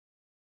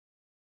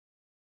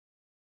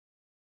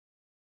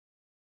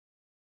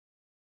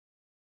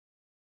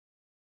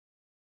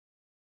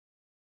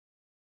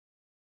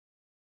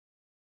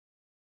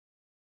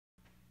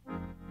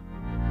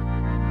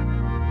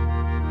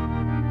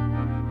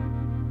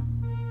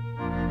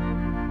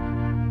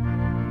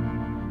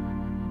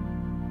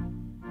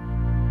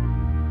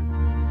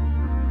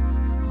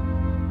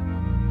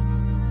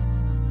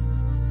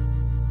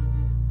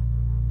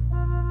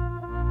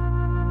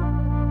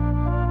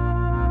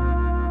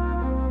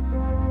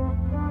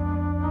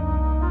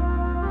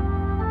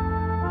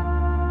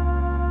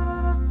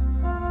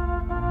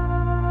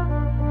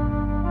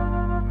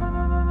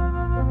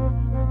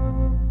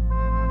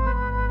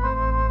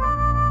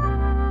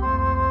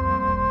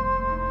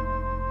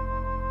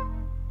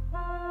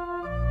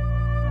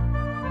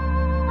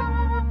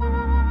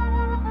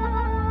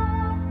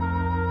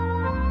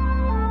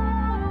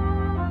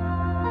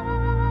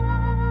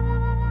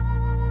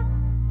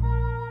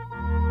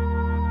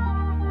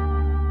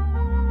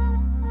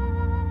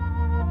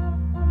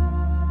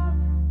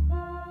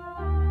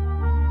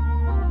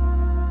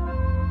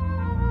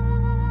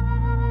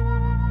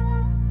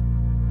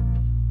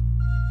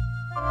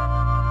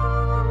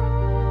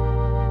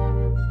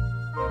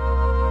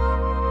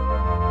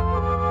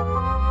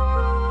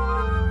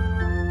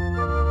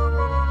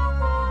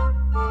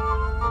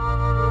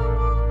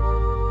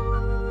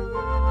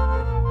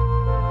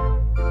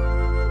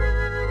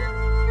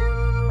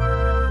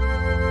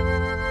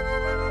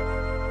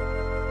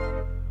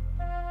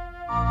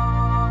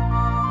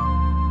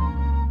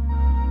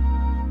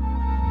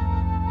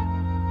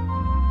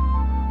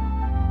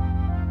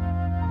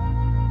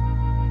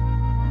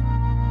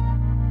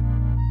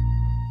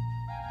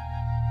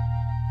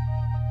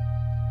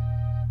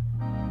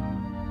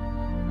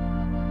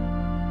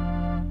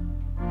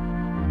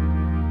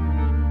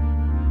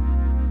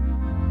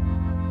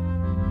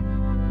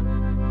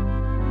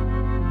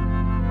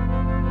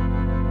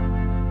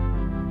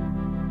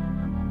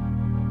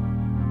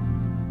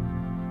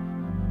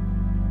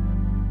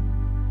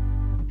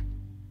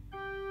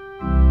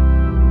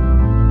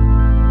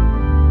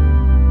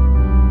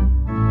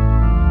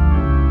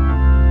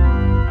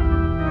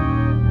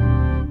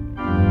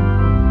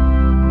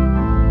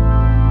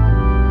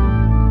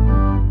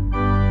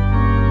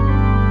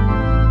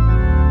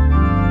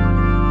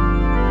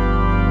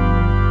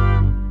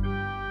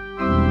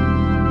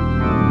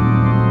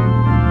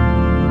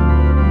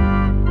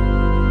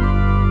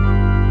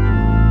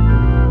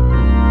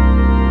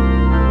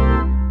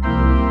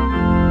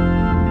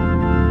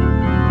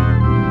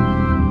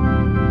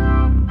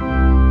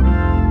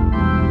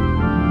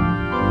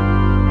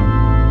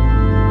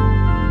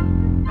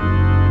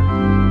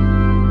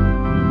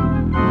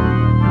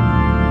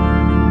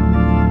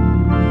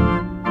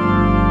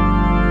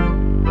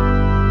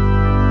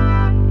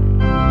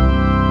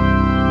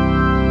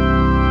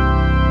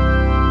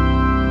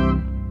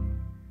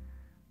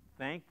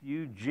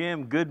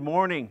good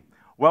morning.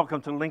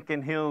 Welcome to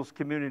Lincoln Hills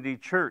Community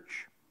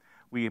Church.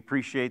 We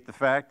appreciate the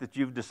fact that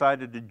you've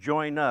decided to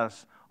join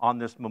us on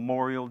this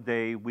Memorial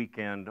Day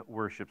weekend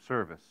worship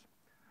service.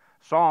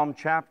 Psalm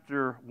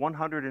chapter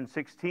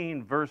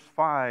 116, verse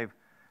 5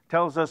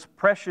 tells us,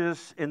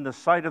 "Precious in the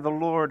sight of the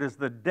Lord is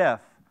the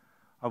death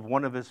of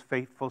one of his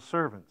faithful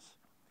servants."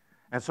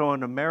 And so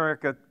in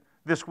America,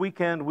 this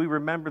weekend we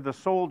remember the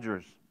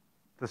soldiers,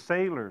 the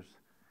sailors,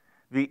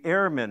 the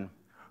airmen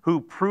who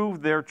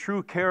proved their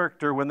true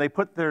character when they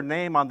put their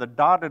name on the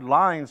dotted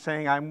line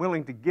saying, "I'm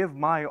willing to give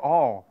my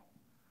all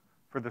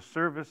for the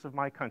service of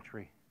my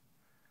country."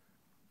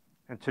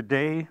 And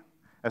today,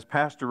 as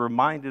Pastor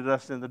reminded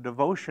us in the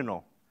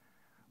devotional,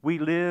 we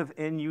live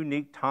in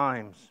unique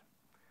times.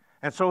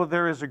 And so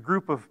there is a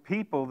group of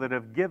people that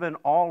have given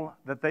all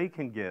that they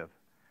can give.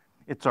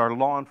 It's our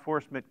law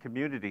enforcement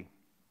community.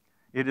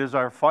 It is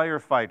our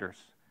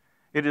firefighters.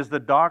 It is the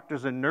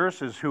doctors and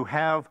nurses who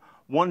have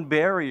one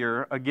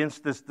barrier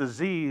against this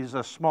disease,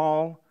 a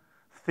small,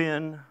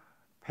 thin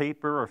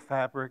paper or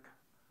fabric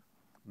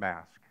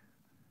mask.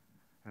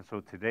 And so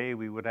today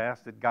we would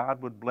ask that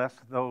God would bless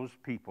those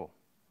people.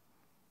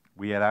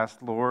 We had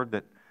asked, Lord,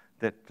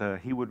 that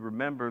He would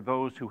remember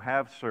those who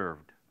have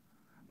served,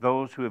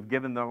 those who have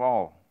given their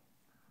all,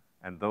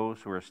 and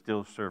those who are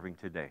still serving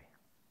today.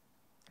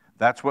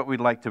 That's what we'd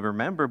like to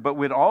remember, but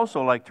we'd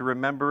also like to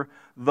remember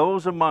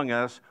those among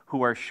us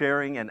who are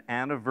sharing an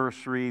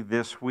anniversary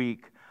this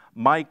week.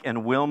 Mike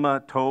and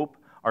Wilma Tope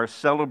are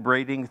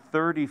celebrating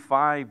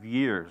 35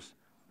 years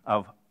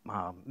of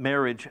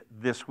marriage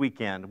this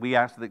weekend. We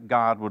ask that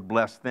God would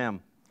bless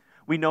them.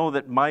 We know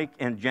that Mike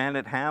and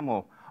Janet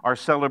Hamill are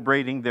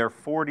celebrating their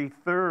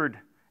 43rd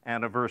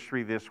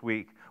anniversary this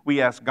week. We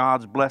ask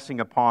God's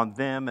blessing upon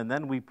them, and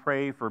then we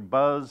pray for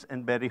Buzz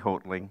and Betty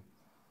Hoatling.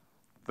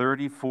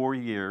 34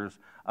 years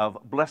of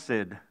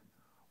blessed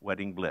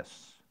wedding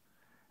bliss.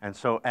 And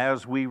so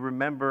as we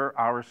remember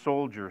our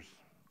soldiers,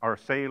 our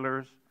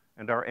sailors,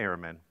 and our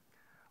airmen,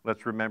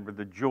 let's remember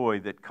the joy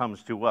that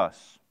comes to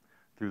us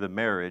through the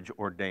marriage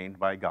ordained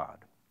by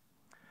God.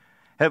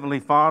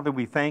 Heavenly Father,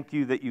 we thank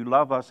you that you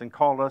love us and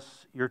call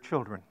us your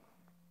children.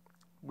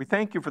 We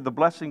thank you for the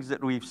blessings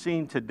that we've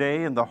seen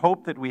today and the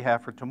hope that we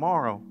have for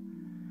tomorrow.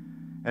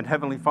 And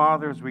Heavenly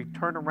Father, as we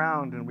turn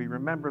around and we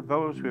remember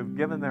those who have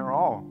given their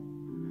all,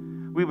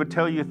 we would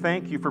tell you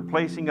thank you for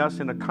placing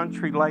us in a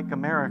country like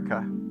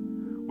America,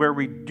 where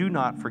we do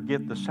not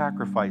forget the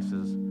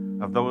sacrifices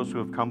of those who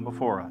have come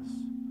before us.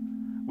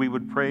 We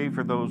would pray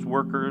for those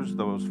workers,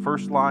 those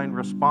first-line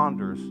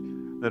responders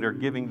that are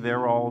giving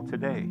their all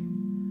today.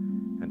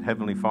 And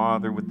Heavenly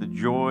Father, with the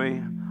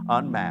joy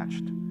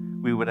unmatched,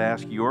 we would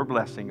ask your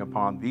blessing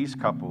upon these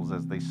couples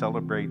as they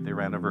celebrate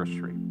their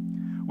anniversary.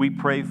 We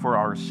pray for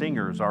our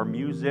singers, our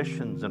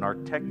musicians, and our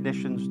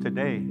technicians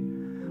today.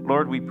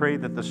 Lord, we pray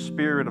that the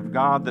Spirit of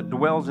God that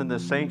dwells in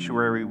this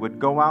sanctuary would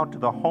go out to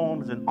the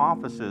homes and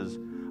offices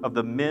of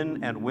the men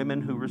and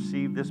women who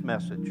receive this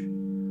message.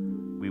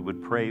 We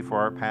would pray for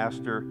our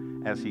pastor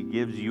as he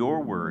gives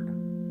your word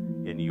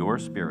in your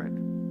Spirit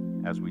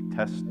as we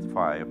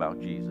testify about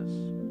Jesus.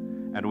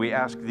 And we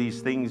ask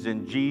these things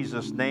in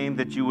Jesus' name,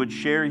 that you would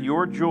share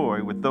your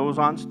joy with those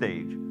on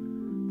stage,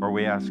 for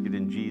we ask it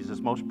in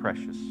Jesus' most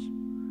precious,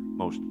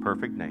 most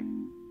perfect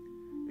name.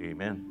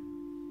 Amen.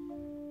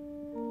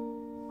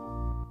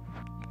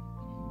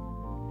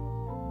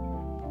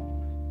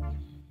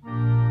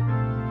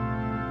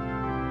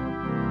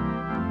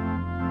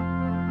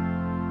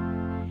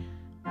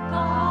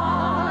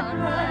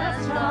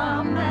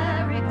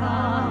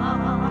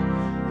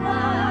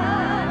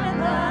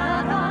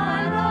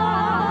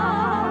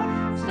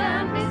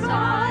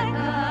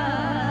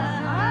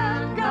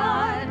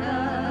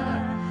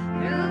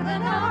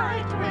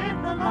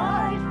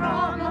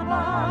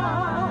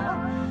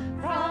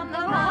 From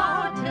the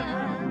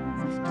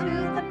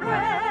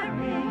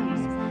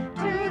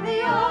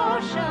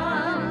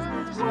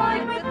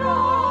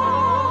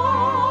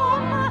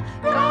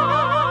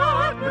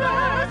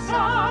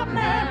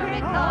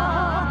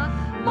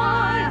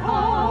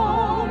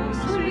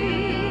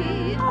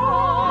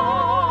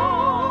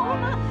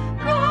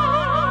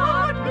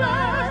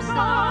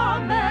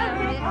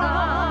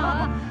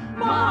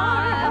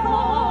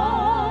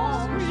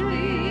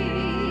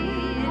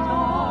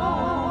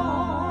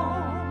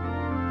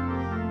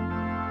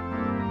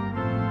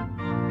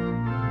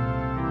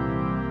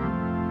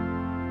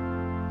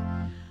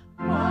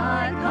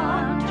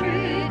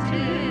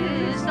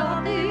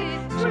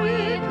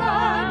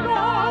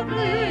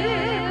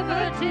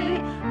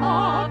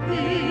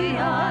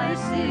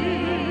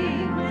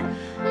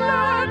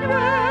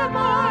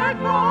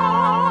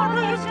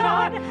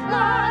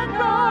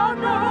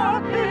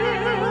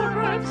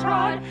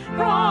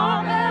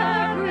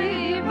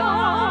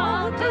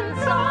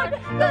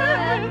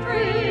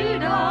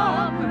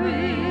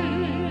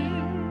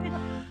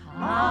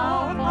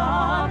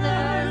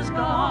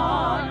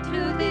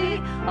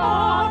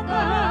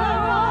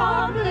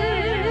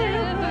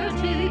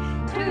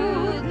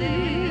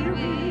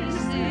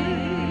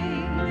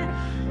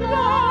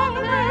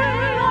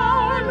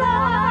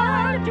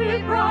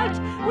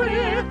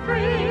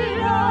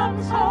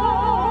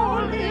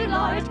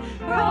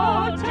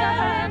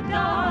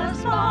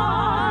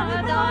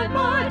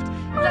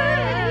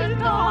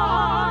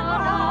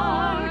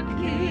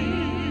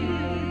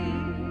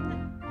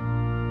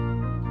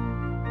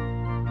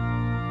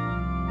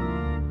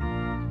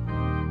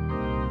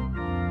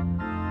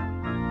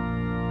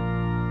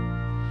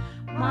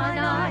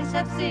eyes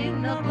have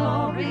seen the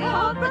glory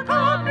of the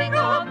coming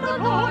of the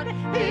Lord.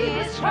 He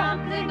is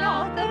trampling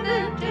out the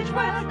vintage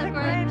where the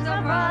grapes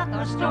of wrath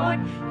are stored.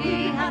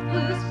 He hath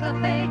loosed the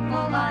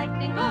fateful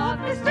lightning of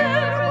his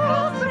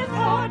terrible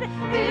sword.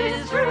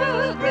 His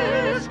truth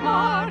is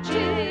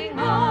marching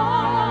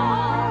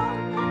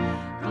on.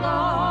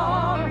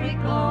 Glory,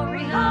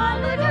 glory,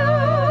 hallelujah.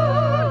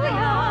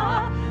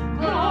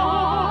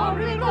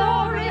 Glory,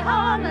 glory,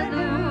 hallelujah.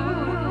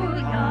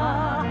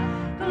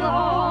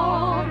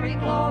 Glory,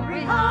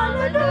 glory,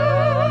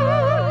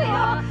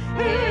 hallelujah.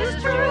 His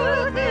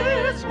truth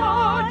is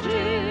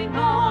marching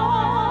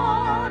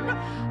on.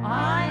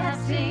 I have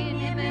seen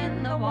him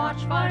in the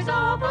watchfires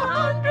of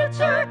 100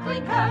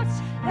 circling camps.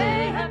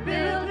 They have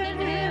builded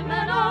him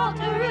an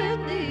altar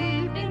in the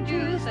evening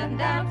dews and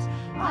damps.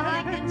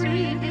 I can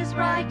read his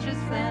righteous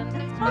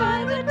sentence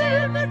by the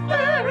dim and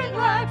flaring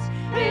lamps.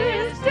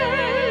 His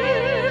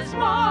day is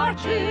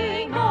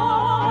marching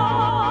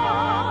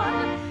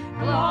on.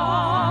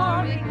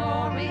 Glory,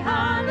 glory,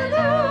 hallelujah.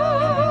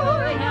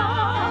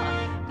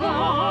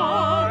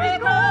 Glory,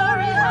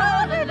 glory,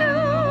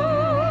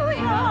 hallelujah.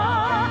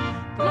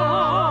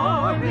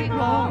 Glory,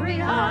 glory,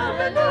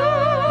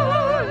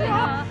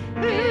 hallelujah.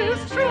 His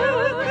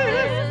truth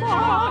is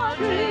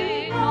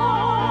marching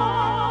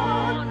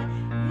on.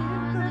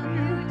 In the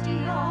beauty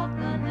of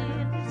the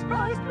lilies,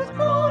 Christ was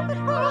clothed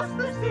across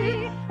the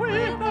sea,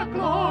 with the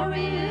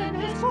glory in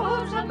his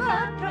clothes, a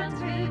man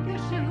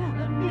transfigured you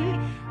and me.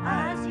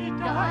 As he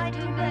died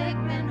to make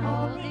men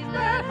holy,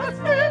 let us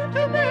live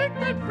to make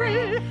men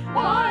free,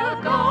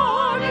 while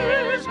God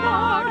is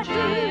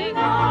marching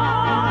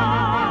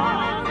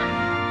on.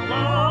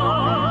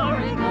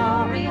 Glory,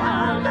 glory,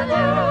 hallelujah.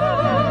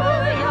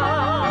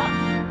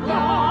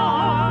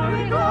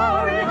 Glory,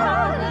 glory,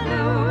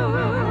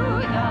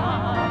 hallelujah.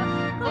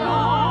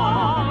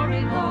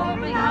 Glory,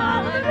 glory,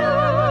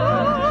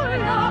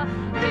 hallelujah.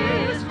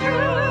 His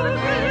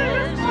truth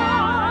is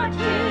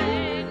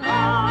marching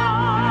on.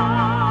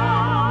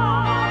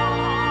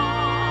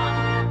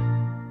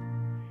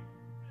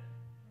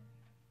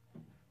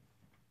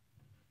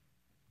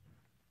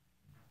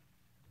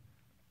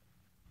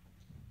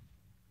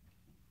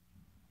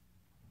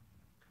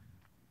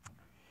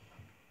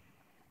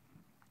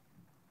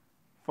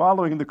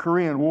 Following the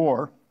Korean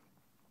War,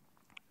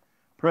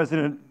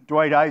 President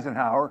Dwight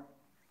Eisenhower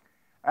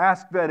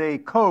asked that a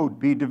code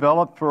be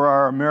developed for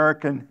our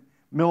American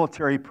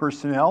military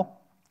personnel.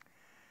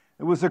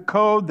 It was a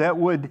code that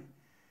would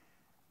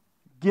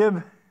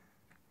give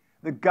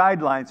the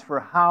guidelines for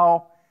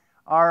how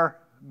our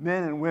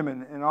men and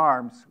women in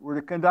arms were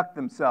to conduct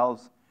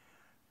themselves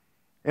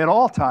at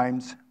all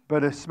times,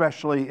 but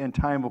especially in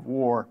time of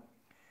war.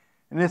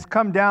 And it's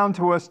come down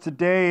to us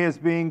today as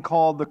being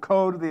called the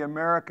Code of the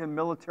American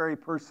Military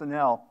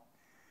Personnel.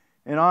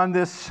 And on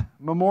this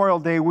Memorial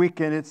Day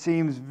weekend, it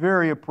seems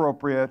very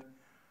appropriate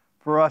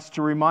for us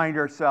to remind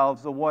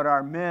ourselves of what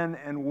our men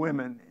and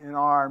women in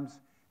arms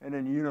and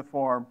in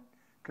uniform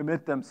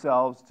commit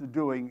themselves to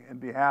doing in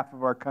behalf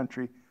of our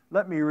country.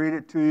 Let me read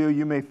it to you.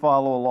 You may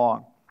follow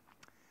along.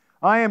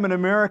 I am an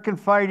American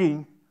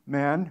fighting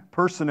man,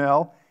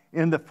 personnel,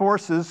 in the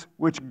forces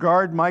which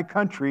guard my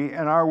country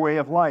and our way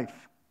of life.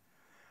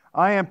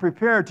 I am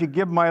prepared to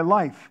give my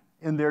life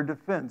in their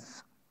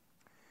defense.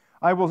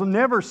 I will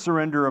never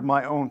surrender of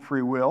my own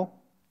free will.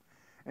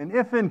 And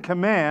if in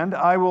command,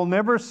 I will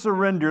never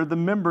surrender the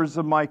members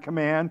of my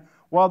command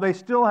while they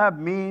still have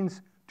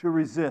means to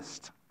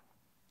resist.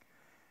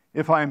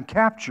 If I am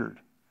captured,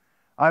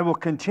 I will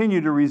continue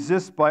to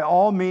resist by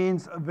all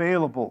means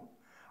available.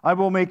 I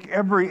will make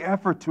every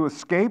effort to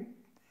escape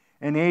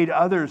and aid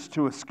others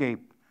to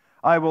escape.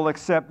 I will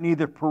accept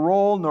neither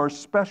parole nor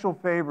special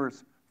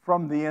favors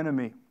from the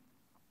enemy.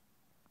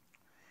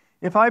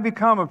 If I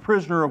become a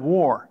prisoner of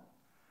war,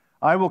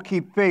 I will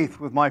keep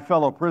faith with my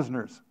fellow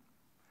prisoners.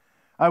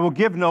 I will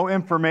give no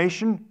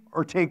information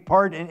or take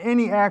part in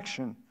any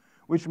action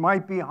which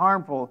might be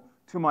harmful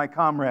to my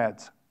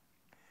comrades.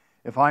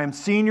 If I am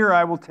senior,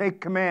 I will take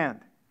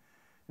command.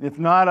 If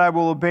not, I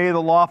will obey the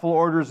lawful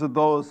orders of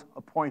those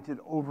appointed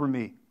over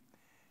me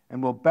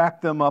and will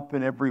back them up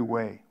in every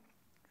way.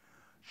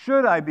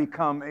 Should I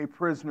become a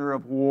prisoner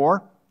of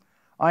war,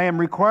 I am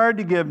required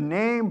to give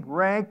name,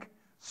 rank,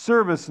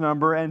 service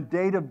number, and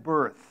date of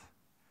birth.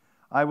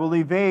 I will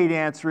evade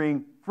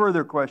answering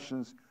further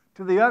questions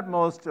to the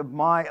utmost of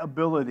my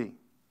ability.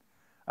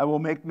 I will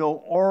make no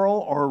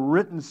oral or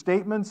written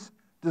statements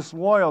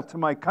disloyal to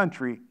my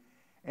country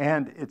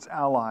and its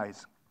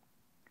allies.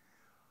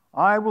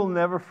 I will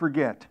never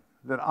forget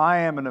that I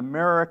am an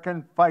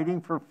American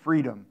fighting for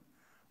freedom,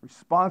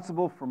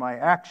 responsible for my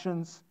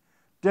actions,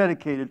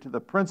 dedicated to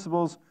the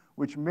principles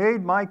which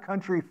made my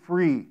country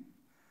free.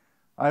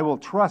 I will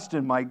trust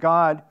in my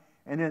God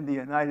and in the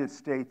United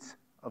States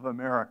of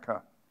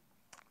America.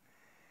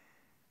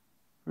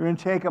 We're going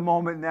to take a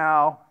moment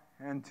now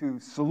and to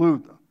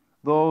salute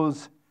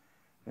those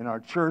in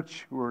our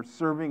church who are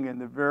serving in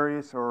the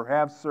various or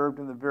have served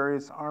in the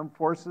various armed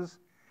forces.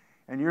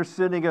 And you're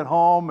sitting at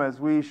home as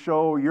we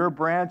show your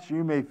branch.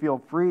 You may feel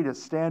free to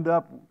stand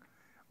up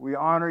We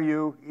honor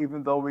you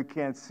even though we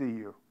can't see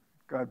you.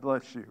 God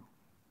bless you.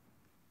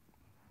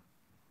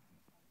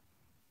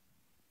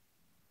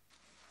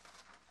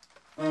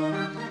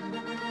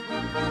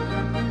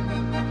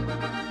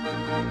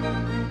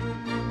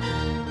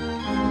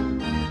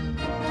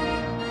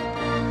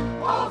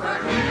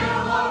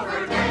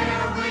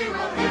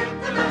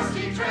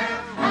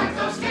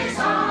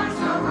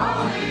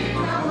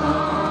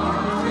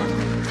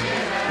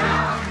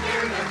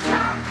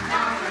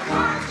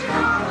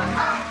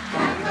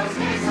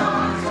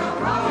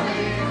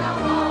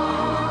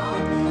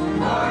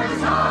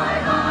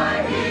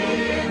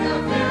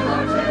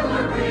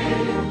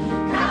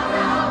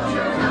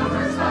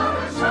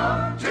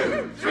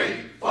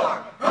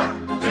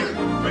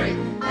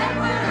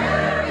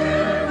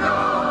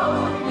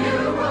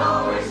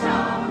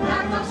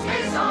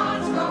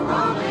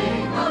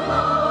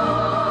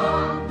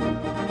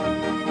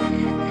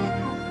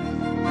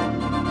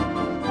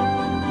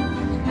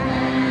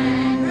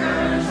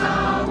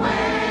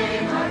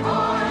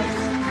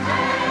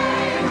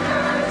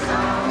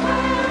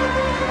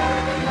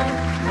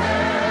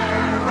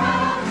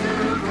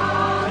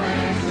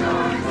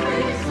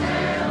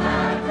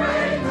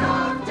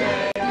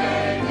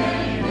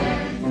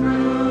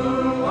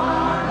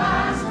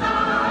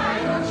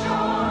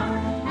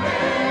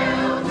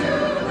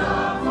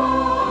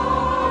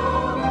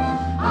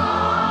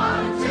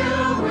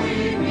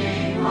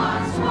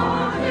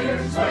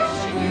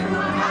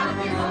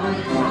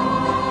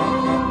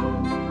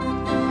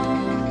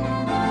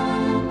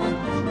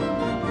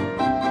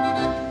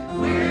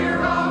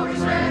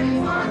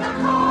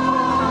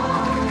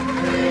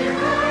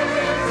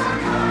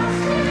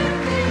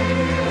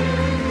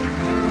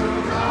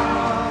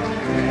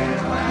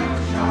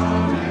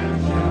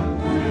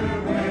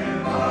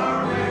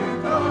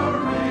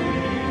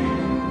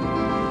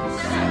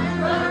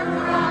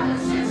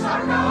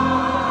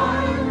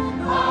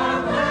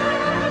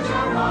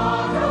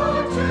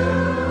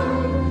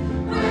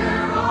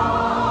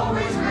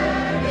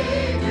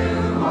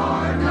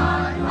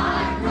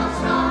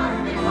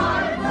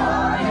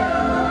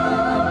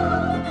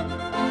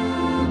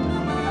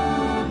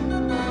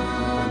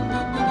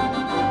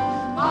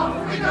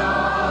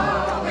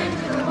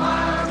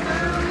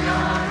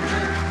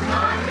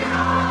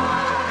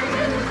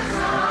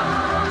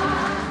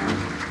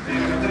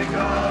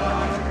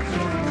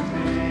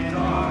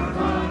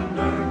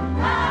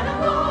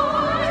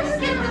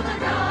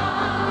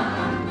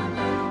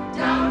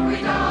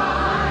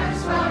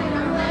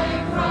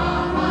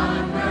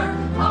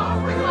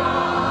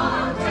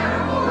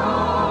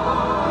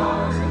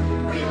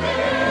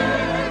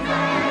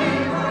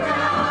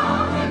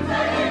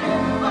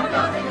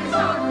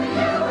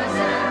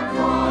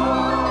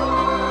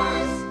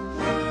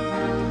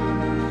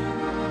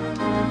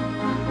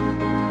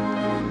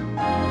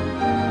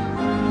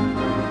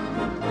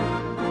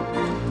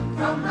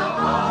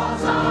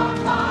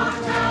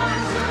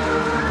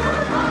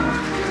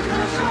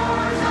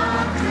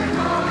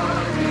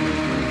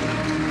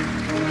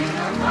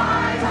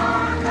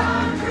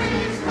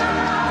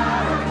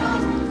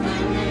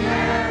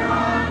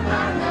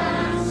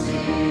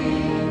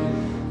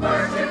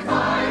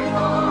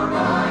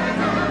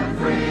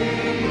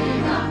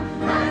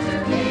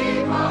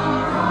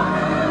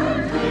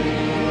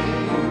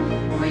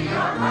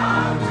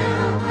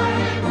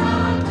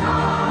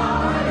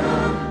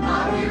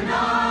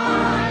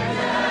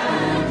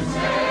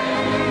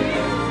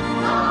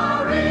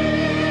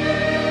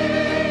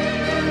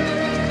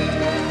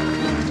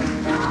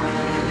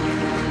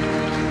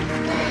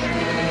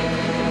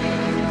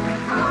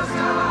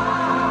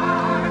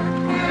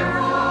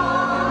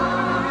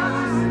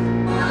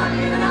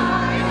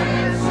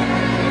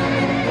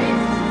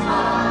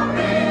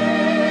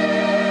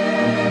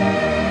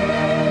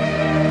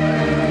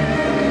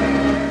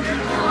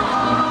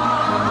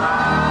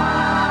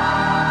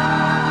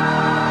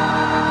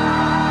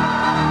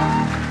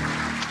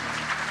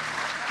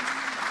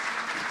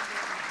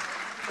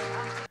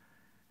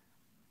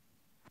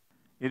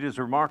 It is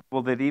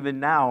remarkable that even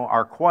now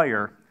our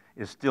choir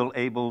is still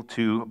able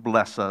to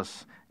bless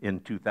us in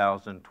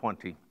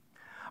 2020.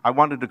 I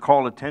wanted to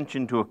call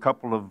attention to a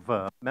couple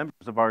of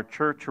members of our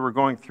church who are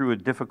going through a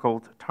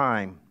difficult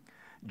time.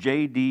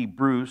 J.D.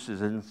 Bruce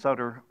is in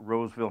Sutter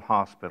Roseville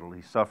Hospital.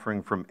 He's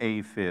suffering from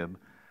AFib,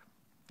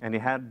 and he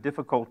had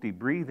difficulty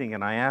breathing,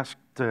 and I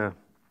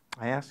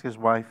asked his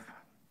wife,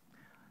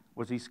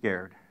 was he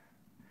scared?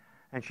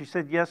 And she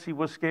said, yes, he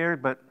was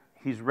scared, but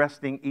he's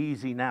resting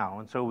easy now.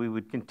 And so we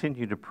would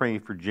continue to pray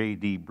for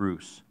J.D.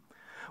 Bruce.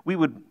 We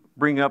would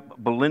bring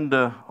up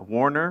Belinda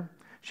Warner.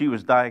 She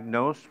was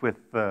diagnosed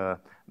with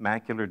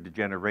macular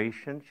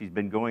degeneration. She's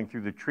been going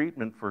through the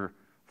treatment for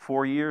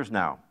 4 years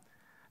now.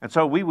 And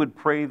so we would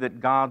pray that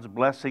God's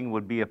blessing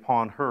would be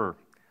upon her,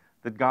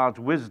 that God's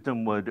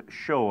wisdom would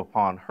show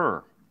upon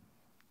her,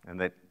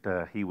 and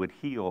that he would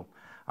heal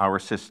our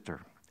sister.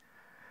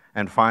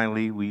 And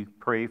finally, we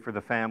pray for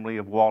the family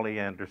of Wally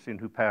Anderson,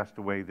 who passed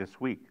away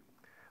this week.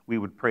 We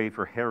would pray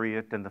for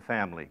Harriet and the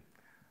family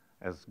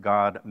as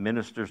God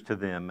ministers to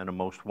them in a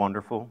most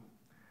wonderful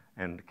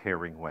and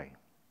caring way.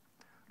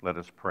 Let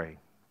us pray.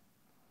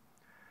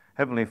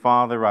 Heavenly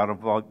Father, out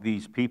of all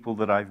these people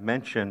that I've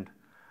mentioned,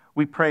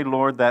 we pray,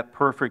 Lord, that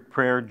perfect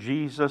prayer,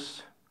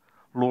 Jesus,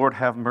 Lord,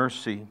 have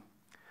mercy.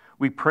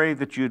 We pray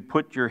that you'd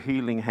put your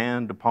healing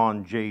hand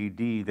upon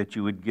J.D., that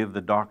you would give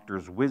the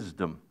doctors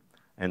wisdom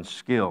and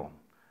skill.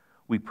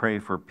 We pray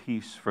for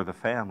peace for the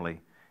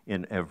family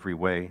in every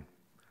way.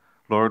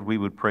 Lord, we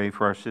would pray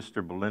for our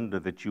sister Belinda,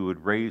 that you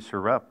would raise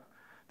her up,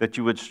 that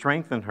you would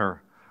strengthen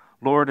her.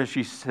 Lord, as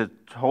she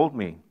told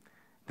me,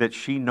 that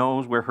she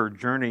knows where her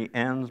journey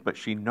ends, but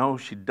she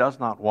knows she does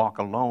not walk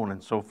alone.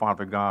 And so,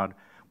 Father God,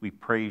 we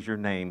praise your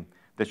name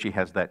that she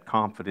has that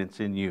confidence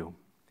in you.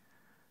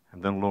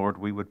 And then, Lord,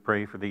 we would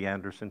pray for the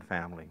Anderson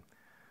family,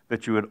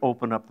 that you would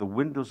open up the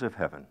windows of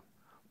heaven,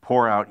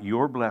 pour out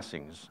your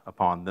blessings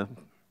upon them.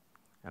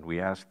 And we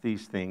ask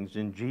these things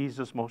in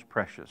Jesus' most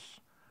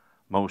precious,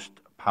 most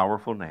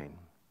powerful name.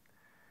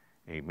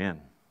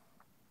 Amen.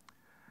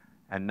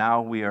 And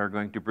now we are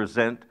going to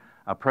present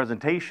a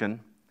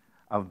presentation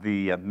of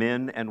the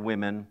men and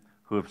women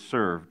who have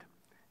served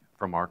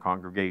from our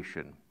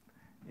congregation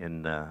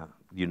in the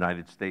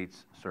United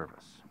States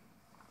service.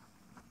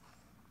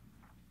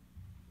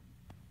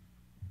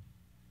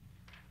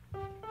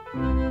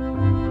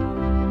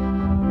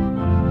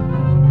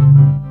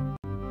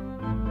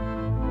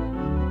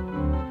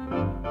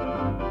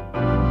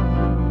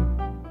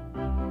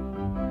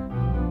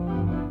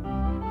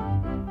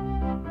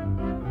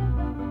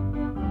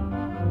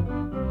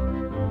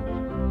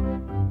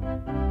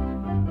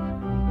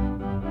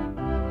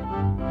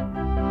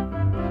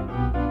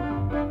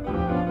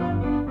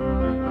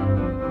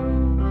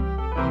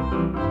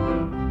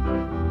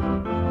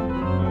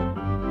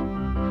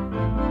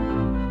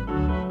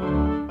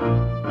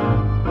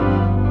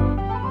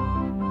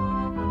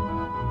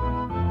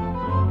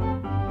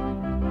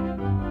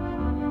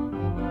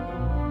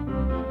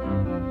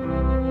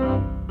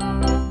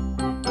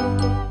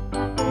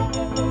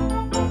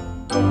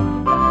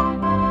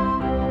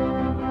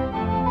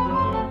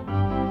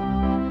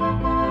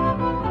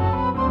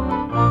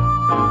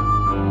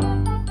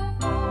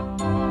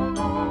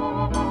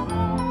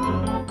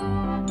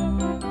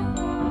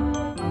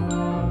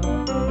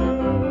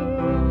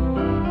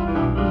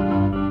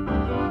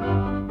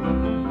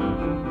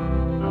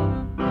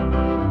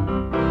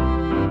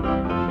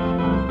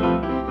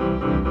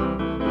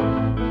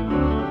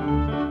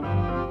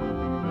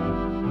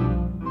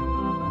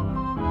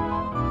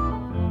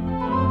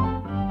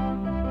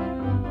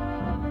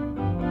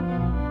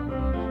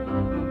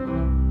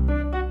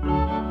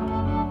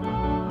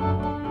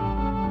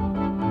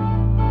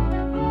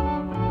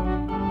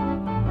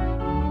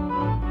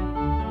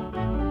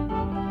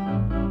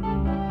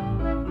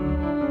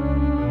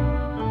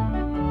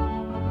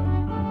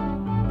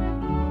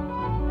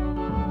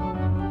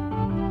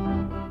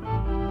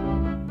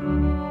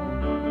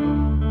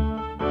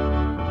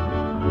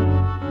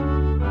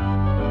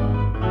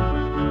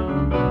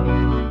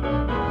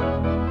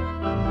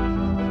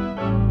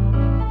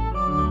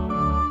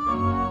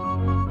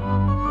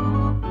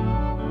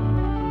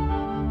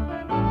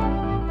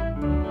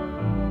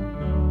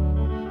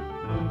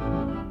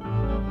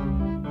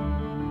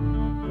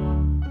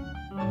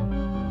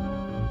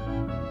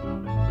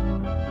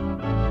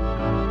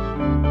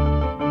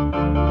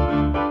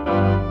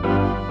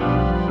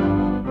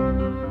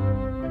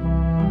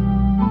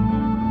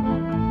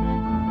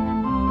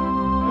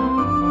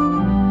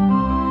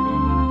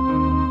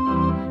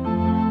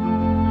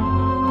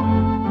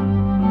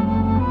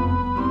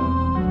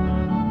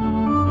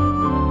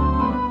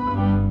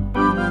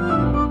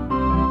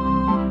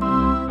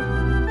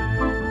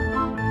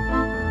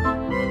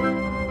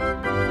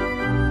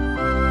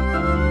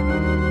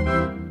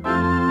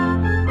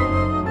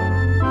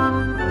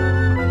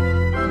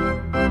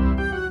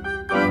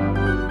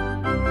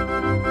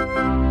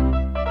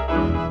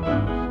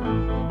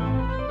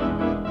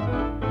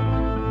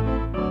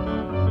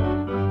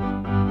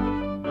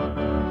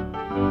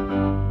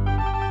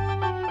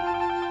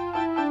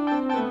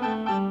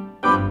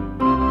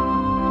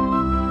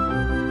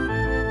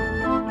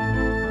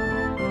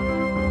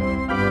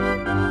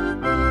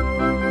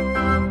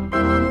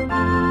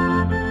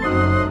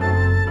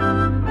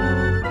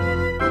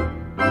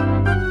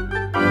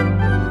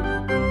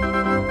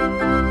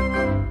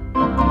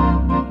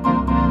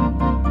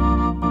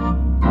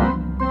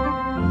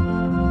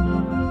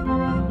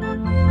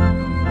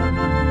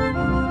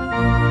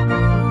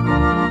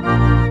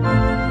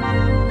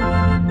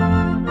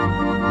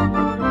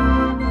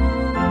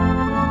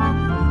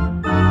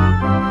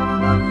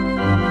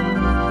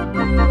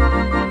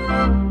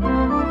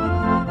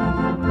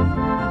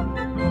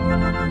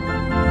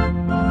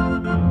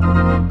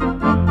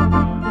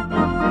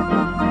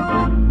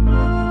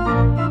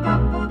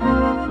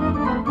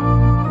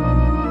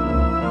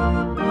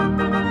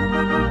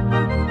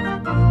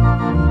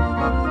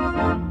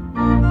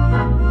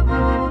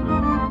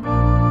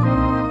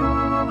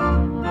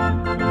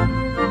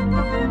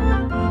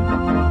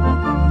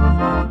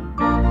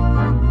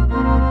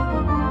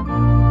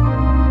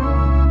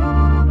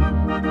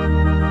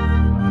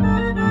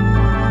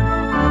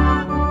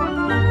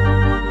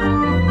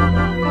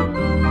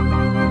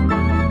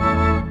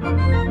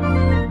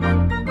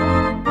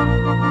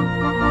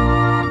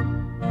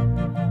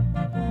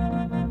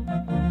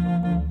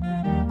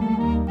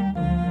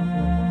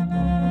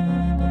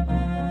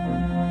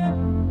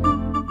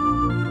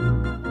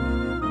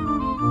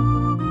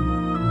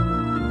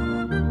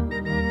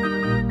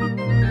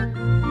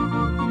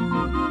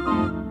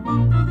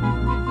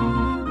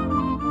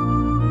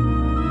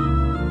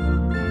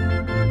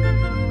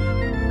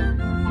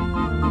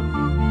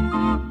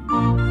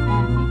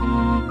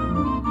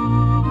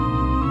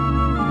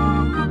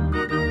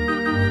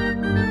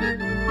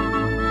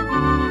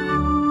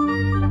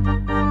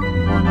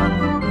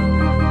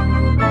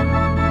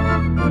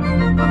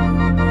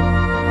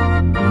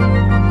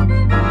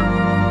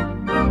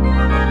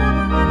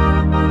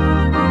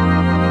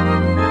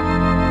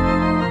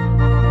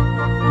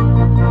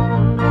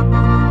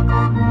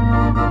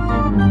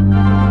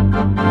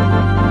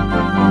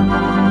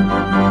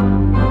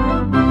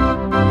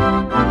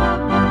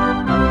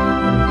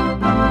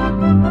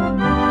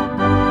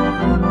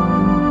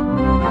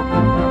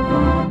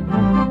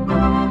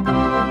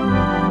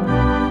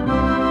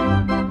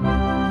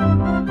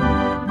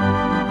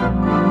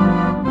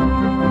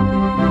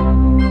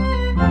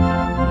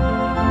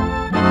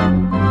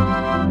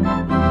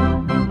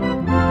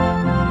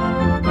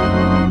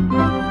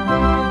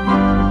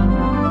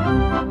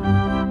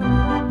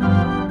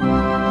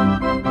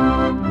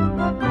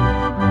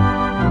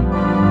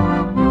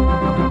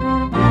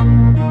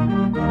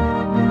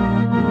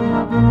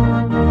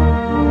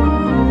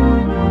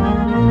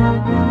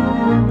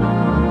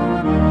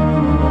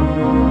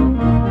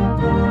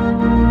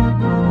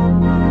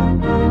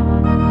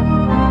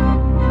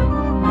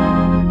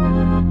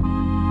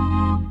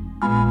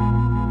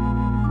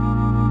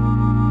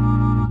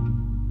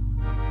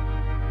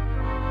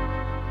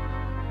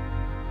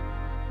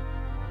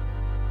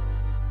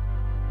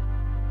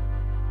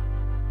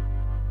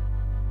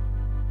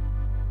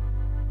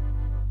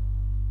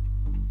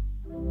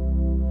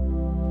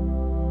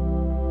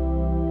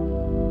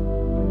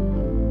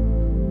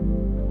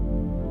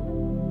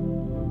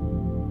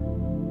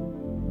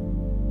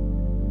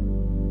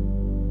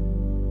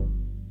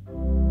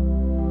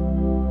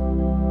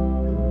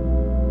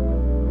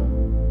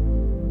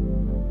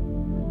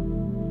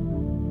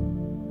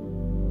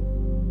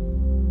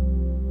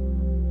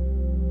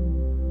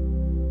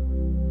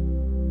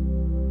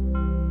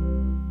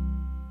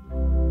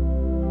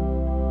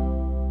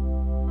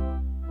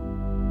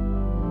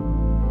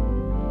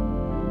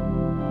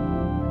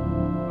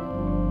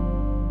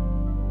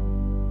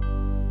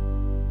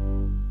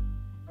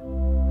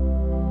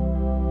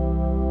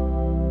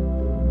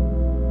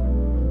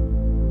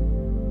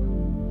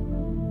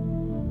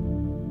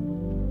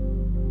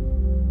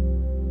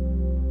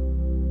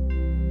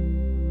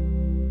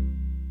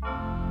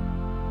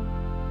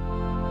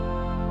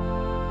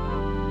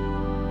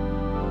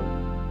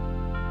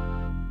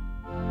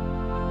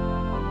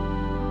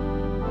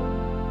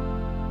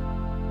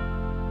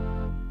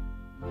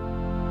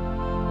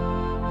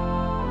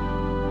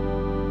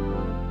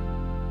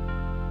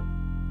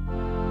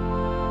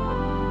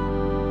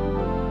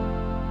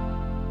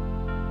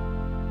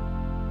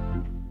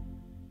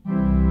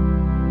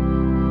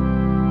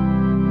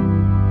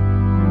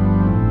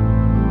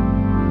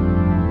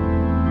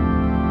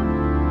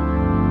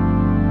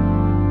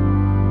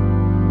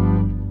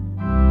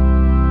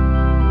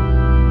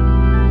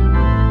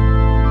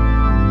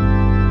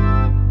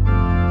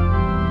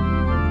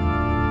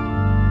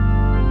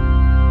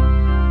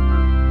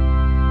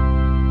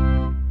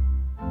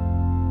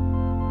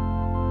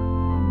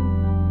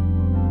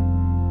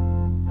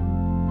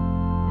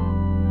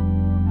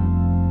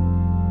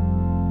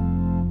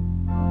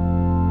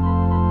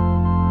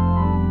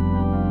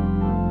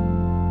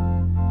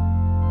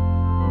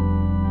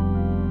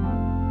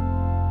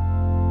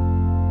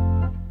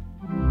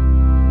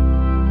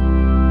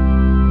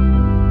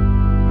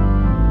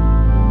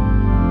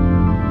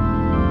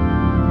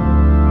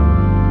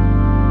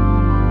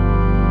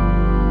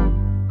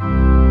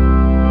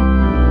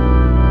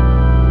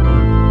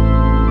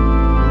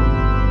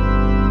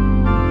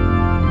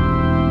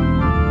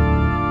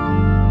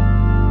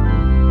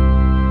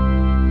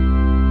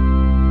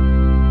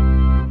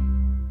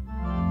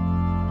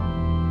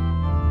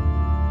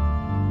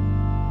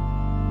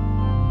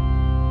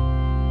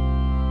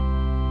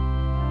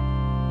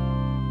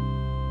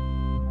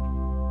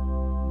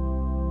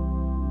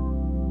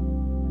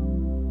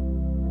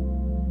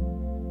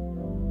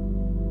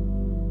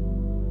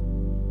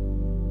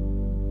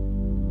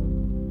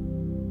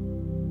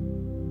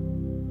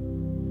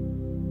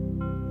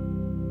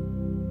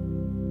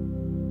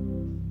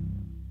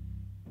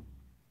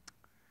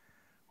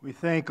 We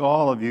thank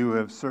all of you who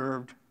have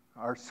served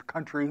our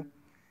country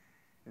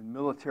in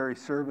military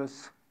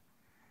service,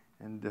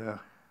 and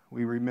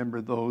we remember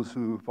those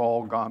who've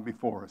all gone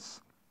before us.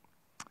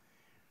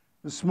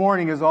 This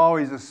morning is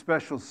always a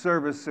special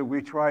service that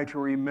we try to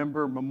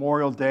remember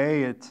Memorial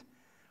Day. It's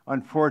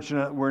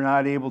unfortunate we're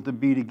not able to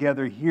be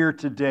together here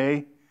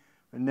today,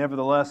 but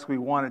nevertheless we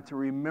wanted to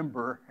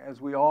remember,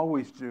 as we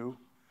always do,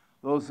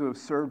 those who have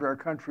served our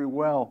country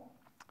well.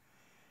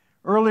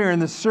 Earlier in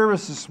the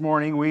service this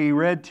morning, we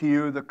read to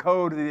you the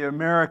Code of the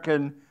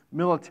American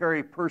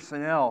Military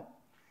Personnel.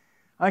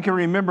 I can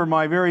remember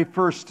my very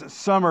first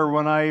summer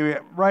when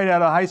right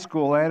out of high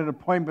school, I had an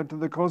appointment to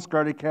the Coast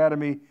Guard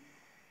Academy,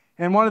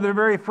 and one of the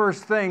very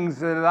first things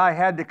that I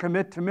had to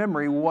commit to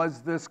memory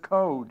was this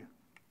code.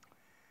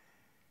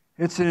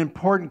 It's an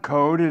important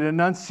code. It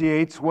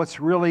enunciates what's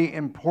really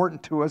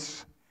important to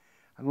us.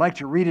 I'd like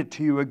to read it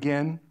to you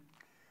again.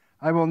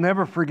 I will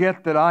never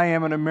forget that I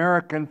am an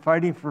American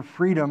fighting for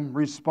freedom,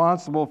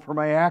 responsible for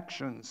my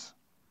actions,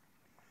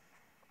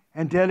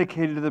 and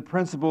dedicated to the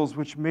principles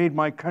which made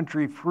my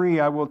country free.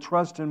 I will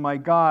trust in my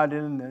God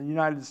and in the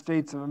United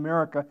States of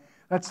America.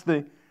 That's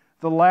the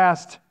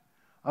last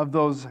of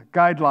those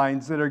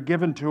guidelines that are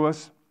given to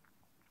us.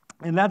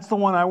 And that's the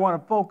one I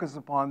want to focus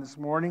upon this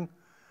morning.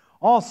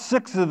 All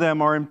 6 of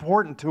them are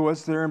important to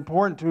us. They're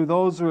important to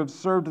those who have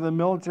served in the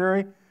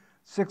military,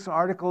 6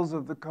 articles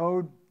of the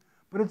code.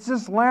 But it's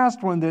this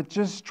last one that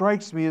just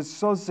strikes me as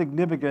so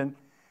significant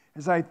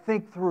as I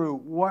think through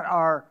what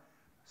our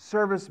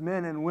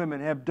servicemen and women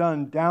have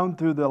done down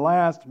through the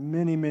last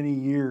many, many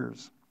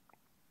years.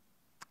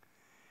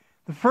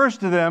 The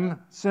first of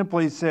them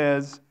simply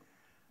says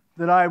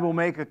that I will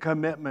make a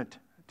commitment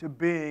to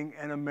being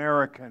an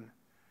American.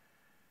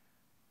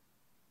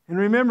 In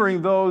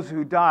remembering those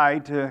who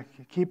died to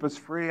keep us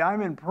free,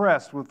 I'm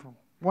impressed with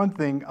one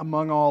thing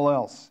among all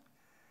else.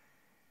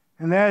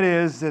 And that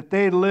is that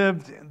they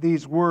lived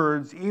these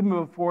words even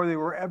before they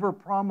were ever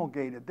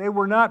promulgated. They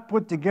were not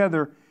put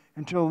together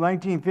until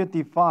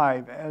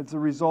 1955 as a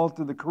result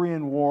of the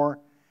Korean War.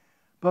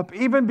 But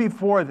even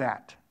before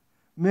that,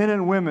 men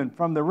and women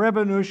from the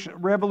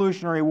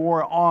Revolutionary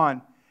War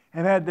on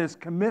have had this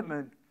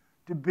commitment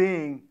to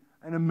being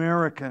an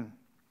American.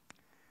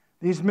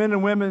 These men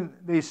and women,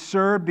 they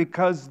served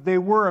because they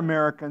were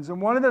Americans.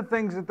 And one of the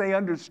things that they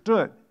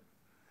understood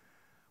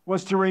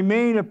was to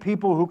remain a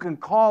people who can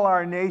call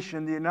our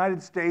nation the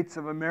United States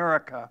of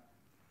America.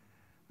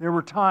 There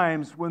were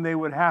times when they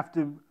would have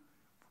to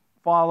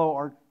follow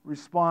or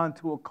respond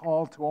to a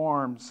call to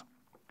arms.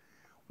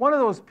 One of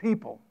those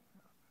people,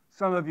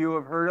 some of you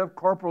have heard of,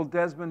 Corporal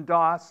Desmond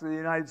Doss of the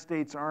United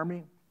States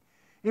Army.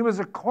 He was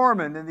a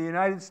corpsman in the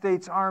United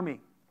States Army.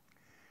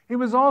 He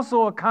was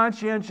also a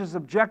conscientious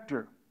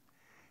objector.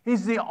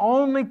 He's the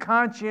only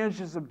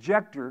conscientious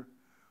objector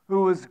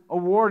who was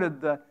awarded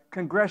the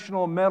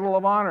Congressional Medal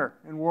of Honor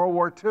in World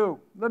War II.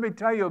 Let me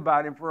tell you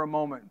about him for a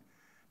moment,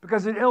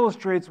 because it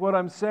illustrates what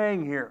I'm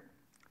saying here.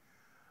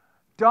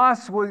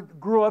 Doss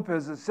grew up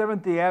as a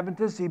Seventh-day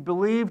Adventist. He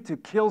believed to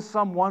kill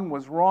someone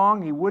was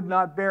wrong. He would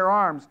not bear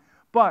arms.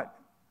 But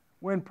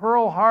when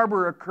Pearl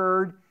Harbor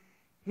occurred,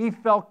 he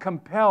felt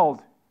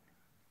compelled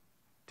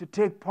to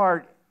take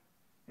part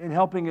in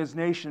helping his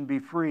nation be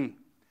free.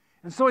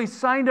 And so he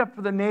signed up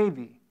for the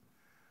Navy.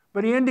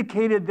 But he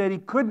indicated that he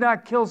could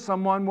not kill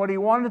someone. What he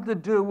wanted to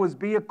do was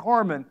be a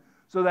corpsman,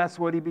 so that's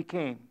what he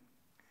became.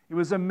 He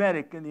was a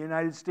medic in the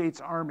United States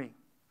Army.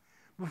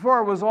 Before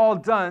it was all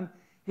done,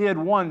 he had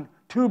won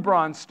 2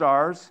 Bronze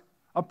Stars,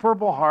 a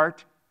Purple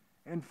Heart,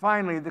 and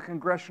finally the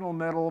Congressional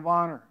Medal of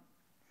Honor.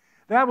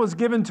 That was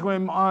given to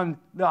him on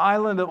the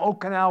island of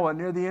Okinawa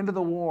near the end of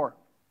the war.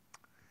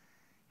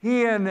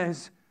 He and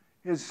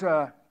his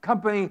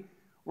company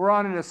were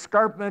on an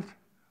escarpment,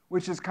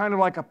 which is kind of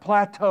like a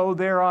plateau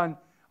there on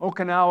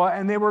Okinawa,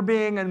 and they were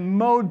being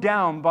mowed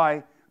down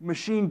by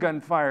machine gun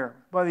fire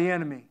by the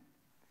enemy.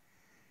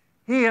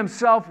 He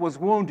himself was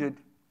wounded,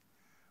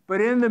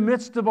 but in the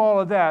midst of all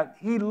of that,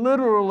 he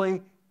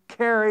literally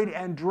carried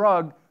and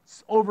drugged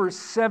over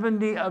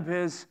 70 of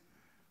his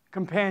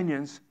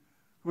companions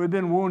who had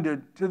been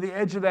wounded to the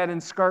edge of that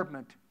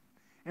escarpment,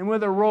 and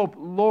with a rope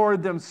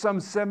lowered them some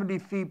 70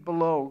 feet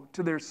below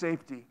to their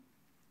safety.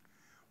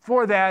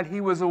 For that, he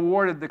was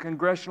awarded the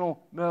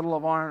Congressional Medal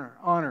of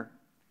Honor.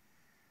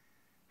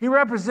 He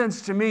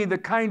represents to me the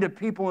kind of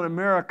people in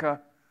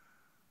America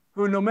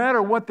who, no matter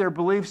what their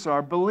beliefs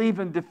are, believe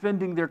in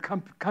defending their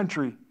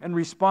country and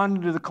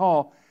responding to the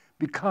call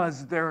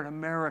because they're an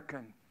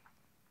American.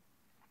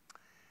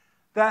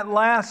 That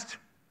last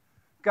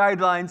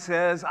guideline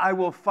says, I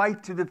will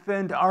fight to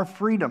defend our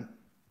freedom.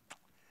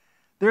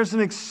 There's an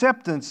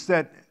acceptance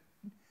that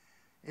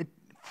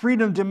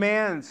freedom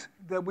demands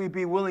that we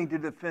be willing to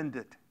defend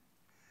it.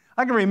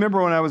 I can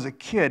remember when I was a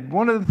kid,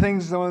 one of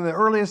the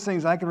earliest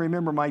things I can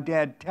remember my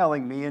dad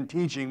telling me and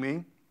teaching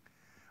me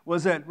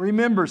was that,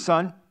 remember,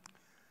 son,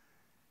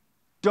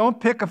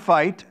 don't pick a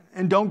fight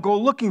and don't go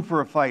looking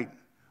for a fight.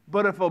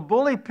 But if a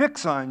bully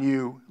picks on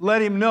you,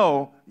 let him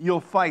know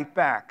you'll fight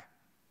back.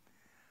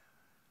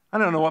 I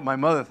don't know what my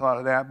mother thought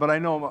of that, but I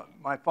know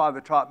my father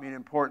taught me an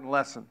important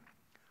lesson.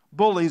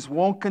 Bullies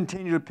won't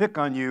continue to pick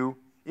on you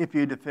if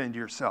you defend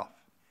yourself.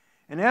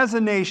 And as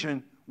a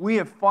nation, we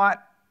have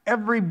fought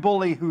every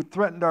bully who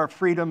threatened our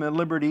freedom and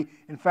liberty.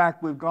 In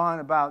fact, we've gone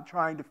about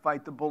trying to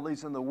fight the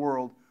bullies in the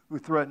world who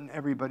threaten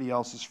everybody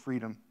else's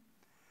freedom.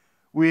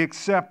 We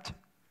accept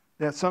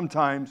that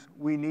sometimes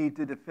we need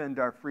to defend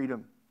our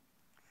freedom.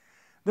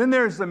 Then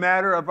there's the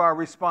matter of our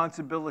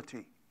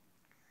responsibility.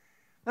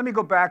 Let me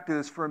go back to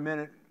this for a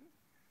minute.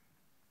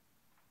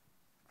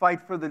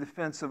 Fight for the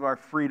defense of our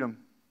freedom.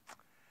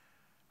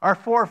 Our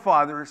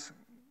forefathers,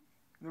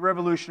 the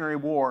Revolutionary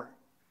War,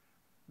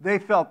 they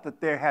felt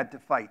that they had to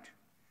fight.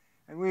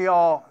 And we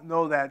all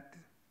know that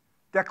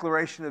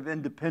Declaration of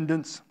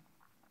Independence.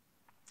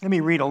 Let me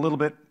read a little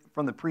bit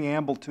from the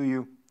preamble to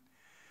you.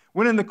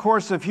 When in the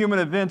course of human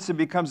events it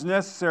becomes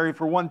necessary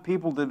for one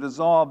people to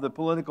dissolve the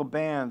political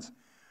bands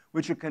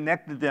which have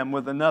connected them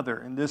with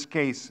another, in this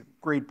case,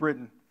 Great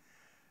Britain,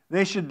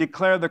 they should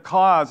declare the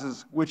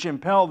causes which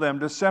impel them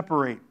to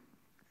separate.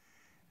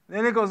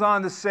 Then it goes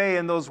on to say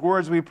in those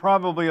words we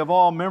probably have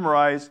all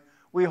memorized,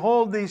 we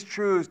hold these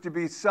truths to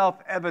be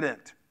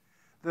self-evident,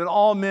 that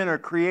all men are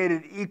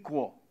created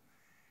equal,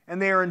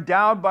 and they are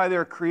endowed by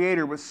their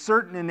Creator with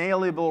certain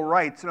inalienable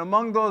rights, and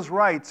among those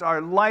rights are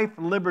life,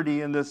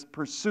 liberty, and this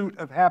pursuit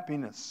of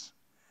happiness.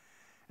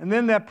 And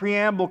then that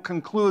preamble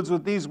concludes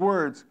with these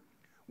words,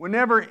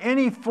 whenever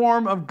any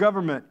form of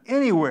government,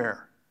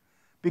 anywhere,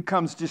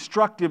 becomes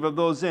destructive of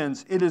those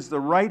ends, it is the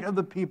right of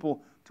the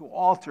people to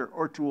alter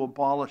or to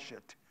abolish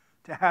it.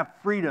 To have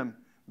freedom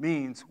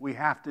means we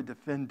have to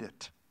defend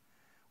it.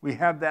 We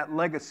have that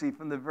legacy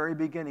from the very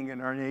beginning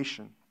in our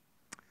nation.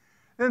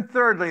 Then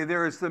thirdly,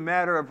 there is the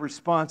matter of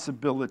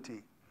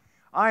responsibility.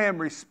 I am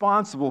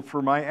responsible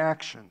for my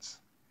actions.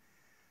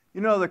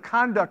 You know, the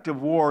conduct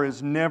of war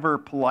is never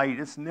polite,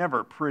 it's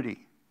never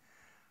pretty.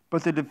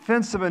 But the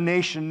defense of a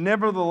nation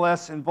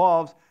nevertheless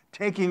involves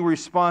taking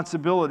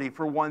responsibility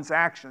for one's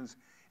actions.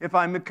 If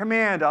I'm in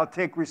command, I'll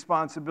take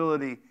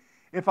responsibility.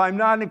 If I'm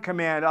not in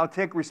command, I'll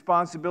take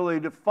responsibility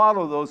to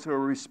follow those who are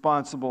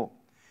responsible.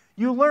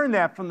 You learn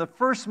that from the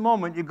first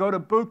moment you go to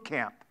boot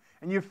camp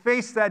and you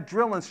face that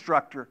drill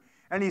instructor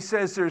and he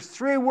says there's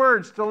 3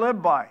 words to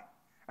live by.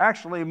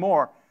 Actually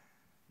more.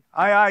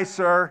 Aye, aye,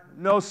 sir,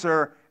 no,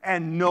 sir,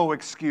 and no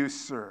excuse,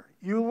 sir.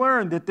 You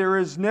learn that there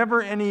is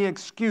never any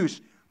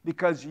excuse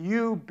because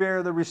you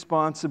bear the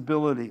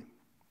responsibility.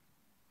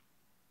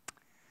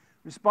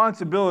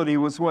 Responsibility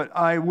was what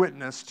I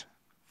witnessed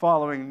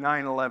following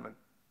 9/11.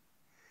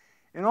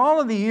 In all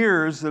of the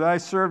years that I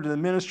served in the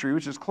ministry,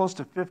 which is close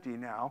to 50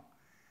 now,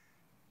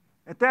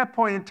 at that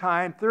point in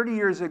time, 30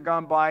 years had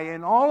gone by,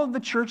 in all of the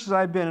churches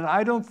I've been in,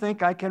 I don't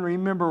think I can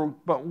remember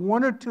but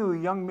 1 or 2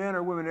 young men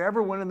or women who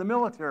ever went in the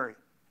military.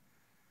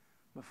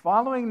 But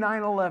following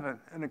 9/11,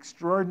 an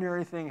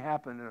extraordinary thing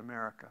happened in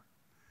America.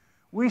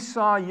 We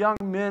saw young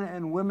men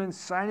and women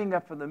signing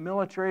up for the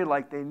military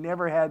like they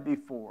never had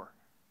before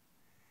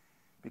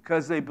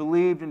because they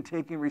believed in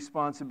taking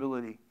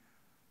responsibility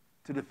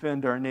to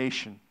defend our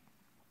nation.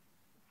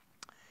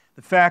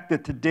 The fact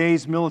that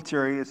today's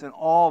military is an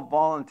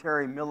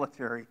all-voluntary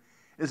military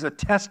is a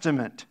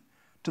testament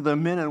to the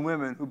men and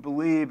women who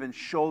believe in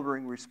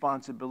shouldering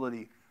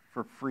responsibility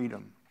for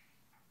freedom.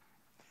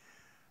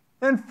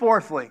 Then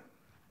fourthly,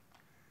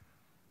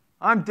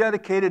 I'm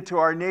dedicated to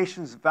our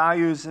nation's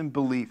values and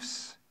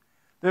beliefs.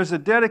 There's a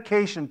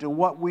dedication to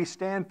what we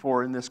stand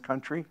for in this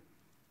country.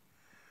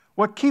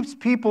 What keeps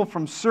people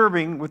from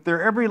serving with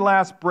their every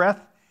last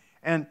breath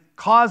and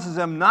causes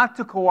them not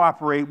to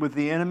cooperate with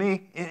the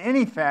enemy in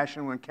any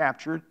fashion when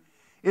captured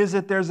is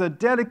that there's a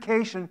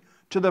dedication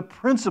to the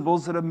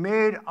principles that have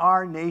made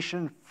our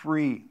nation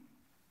free.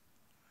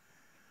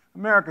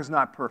 America's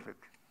not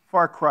perfect.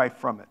 Far cry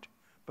from it.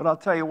 But I'll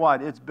tell you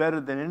what, it's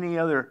better than any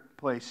other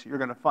place you're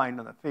going to find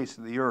on the face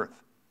of the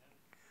earth.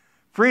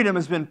 Freedom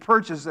has been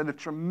purchased at a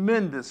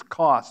tremendous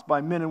cost by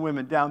men and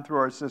women down through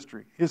our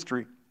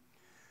history.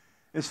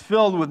 It's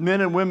filled with men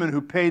and women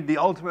who paid the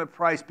ultimate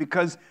price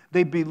because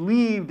they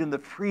believed in the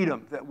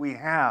freedom that we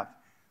have,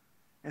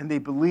 and they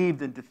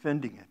believed in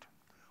defending it.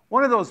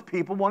 One of those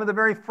people, one of the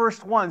very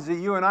first ones that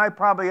you and I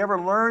probably ever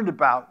learned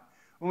about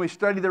when we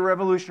studied the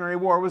Revolutionary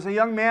War, was a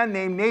young man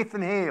named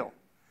Nathan Hale.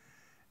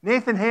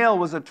 Nathan Hale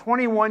was a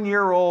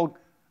 21-year-old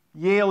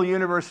Yale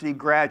University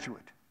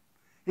graduate.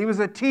 He was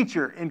a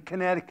teacher in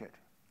Connecticut.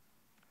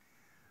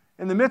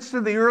 In the midst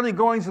of the early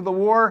goings of the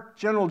war,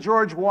 General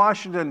George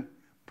Washington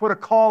put a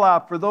call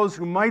out for those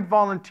who might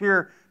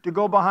volunteer to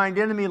go behind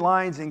enemy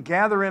lines and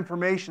gather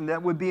information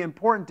that would be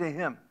important to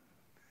him.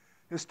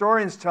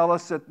 Historians tell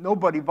us that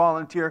nobody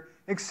volunteered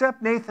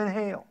except Nathan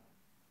Hale.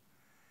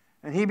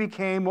 And he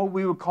became what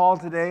we would call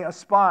today a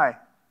spy,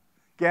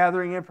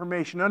 gathering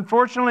information.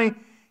 Unfortunately,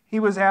 he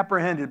was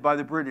apprehended by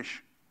the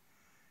British.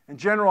 And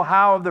General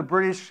Howe of the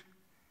British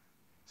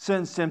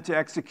sentenced him to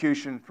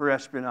execution for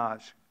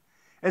espionage.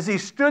 As he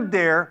stood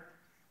there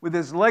with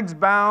his legs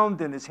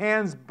bound and his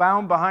hands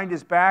bound behind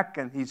his back,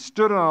 and he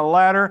stood on a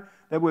ladder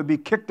that would be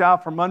kicked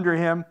out from under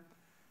him,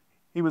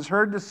 he was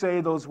heard to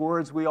say those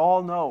words we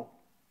all know.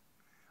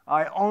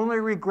 I only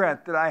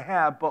regret that I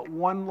have but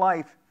one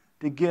life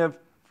to give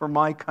for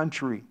my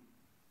country.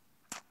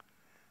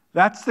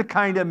 That's the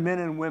kind of men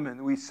and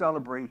women we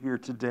celebrate here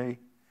today.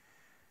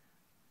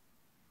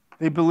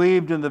 They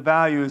believed in the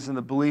values and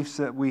the beliefs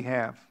that we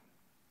have.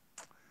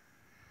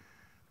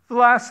 The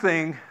last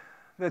thing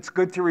that's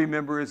good to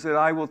remember is that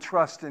I will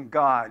trust in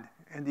God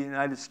and the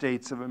United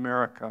States of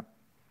America.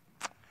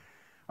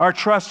 Our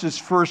trust is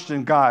first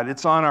in God.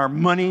 It's on our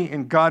money,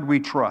 in God we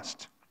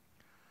trust.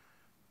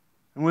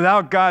 And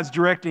without God's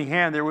directing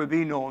hand, there would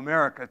be no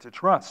America to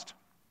trust.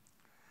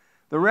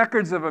 The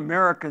records of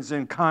Americans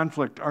in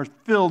conflict are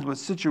filled with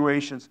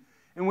situations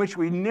in which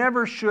we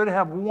never should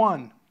have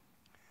won.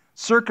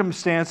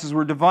 Circumstances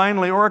were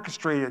divinely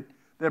orchestrated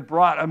that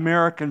brought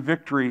American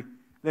victory,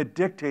 that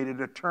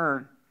dictated a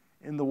turn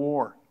in the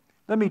war.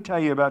 Let me tell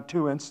you about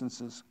two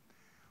instances.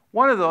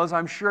 One of those,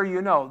 I'm sure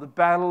you know, the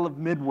Battle of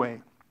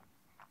Midway.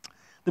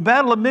 The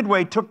Battle of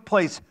Midway took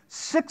place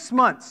 6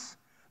 months.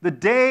 The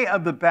day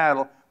of the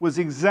battle was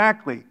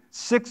exactly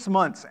 6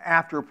 months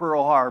after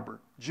Pearl Harbor,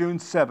 June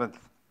 7th,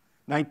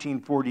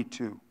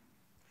 1942.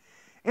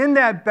 In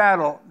that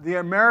battle, the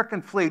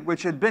American fleet,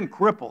 which had been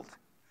crippled,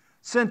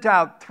 sent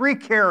out 3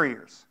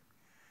 carriers.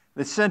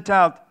 They sent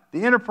out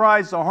the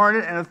Enterprise, the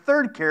Hornet, and a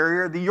third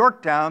carrier, the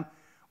Yorktown,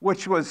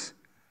 which was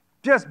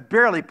just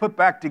barely put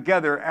back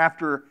together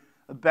after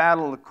the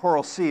Battle of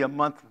Coral Sea a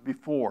month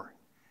before.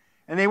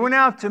 And they went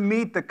out to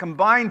meet the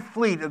combined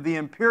fleet of the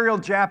Imperial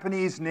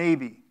Japanese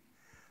Navy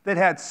that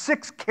had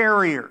 6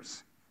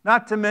 carriers,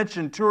 not to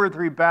mention 2 or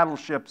 3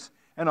 battleships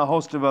and a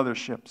host of other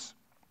ships.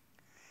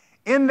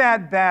 In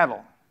that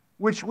battle,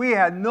 which we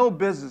had no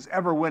business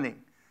ever winning,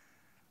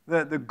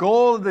 the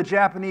goal of the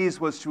Japanese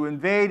was to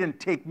invade and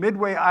take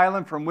Midway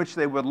Island, from which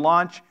they would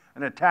launch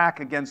an attack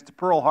against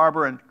Pearl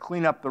Harbor and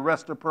clean up the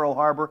rest of Pearl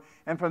Harbor,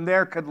 and from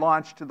there could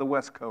launch to the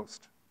West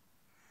Coast.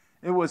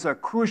 It was a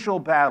crucial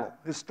battle.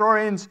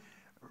 Historians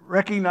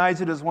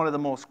recognize it as one of the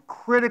most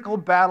critical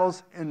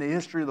battles in the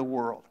history of the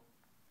world.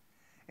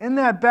 In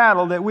that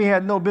battle that we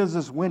had no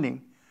business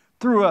winning,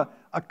 through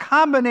a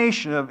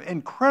combination of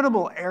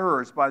incredible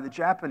errors by the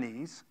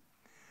Japanese,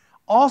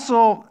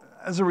 also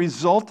as a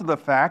result of the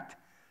fact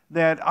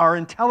that our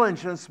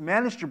intelligence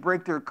managed to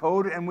break their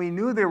code and we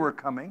knew they were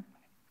coming,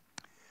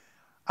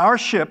 our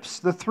ships,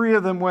 the 3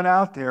 of them, went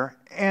out there,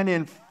 and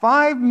in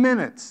 5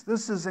 minutes,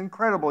 this is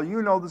incredible,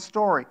 you know the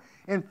story,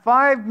 in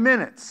 5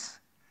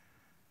 minutes,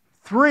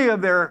 3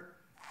 of their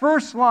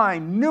first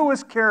line,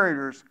 newest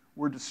carriers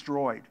were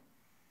destroyed.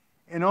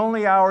 And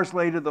only hours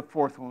later, the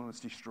 4th one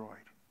was destroyed.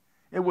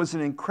 It was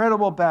an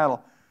incredible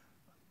battle.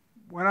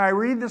 When I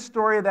read the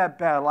story of that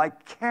battle, I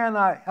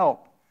cannot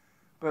help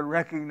but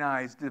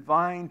recognize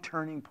divine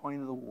turning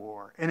point of the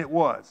war. And it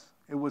was.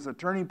 It was a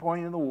turning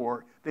point in the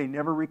war. They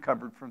never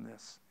recovered from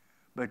this.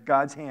 But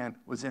God's hand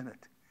was in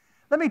it.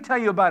 Let me tell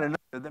you about another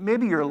that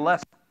maybe you're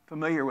less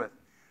familiar with.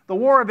 The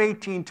War of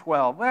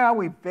 1812. Well,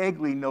 we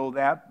vaguely know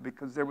that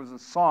because there was a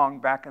song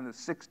back in the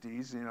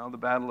 60s, you know, the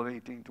Battle of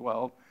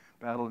 1812,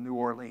 Battle of New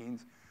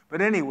Orleans.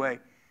 But anyway,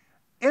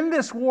 in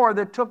this war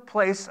that took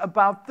place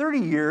about 30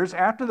 years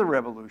after the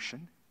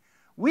Revolution,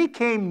 we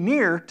came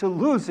near to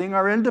losing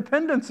our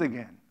independence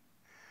again.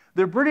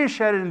 The British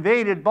had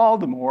invaded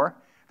Baltimore.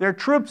 Their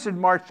troops had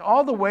marched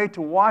all the way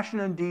to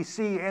Washington,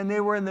 D.C., and they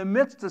were in the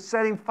midst of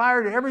setting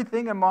fire to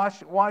everything in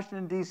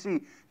Washington,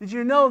 D.C. Did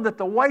you know that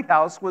the White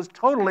House was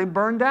totally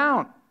burned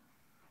down?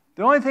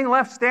 The only thing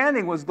left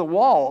standing was the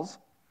walls.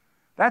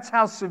 That's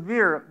how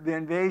severe the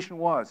invasion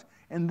was.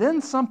 And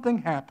then something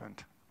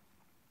happened.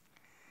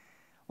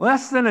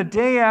 Less than a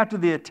day after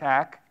the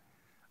attack,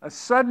 a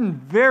sudden,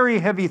 very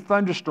heavy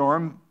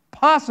thunderstorm,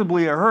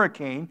 possibly a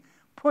hurricane,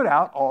 put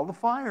out all the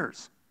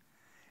fires.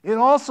 It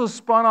also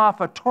spun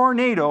off a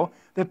tornado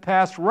that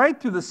passed right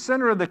through the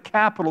center of the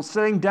Capitol,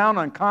 sitting down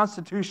on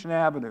Constitution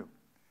Avenue.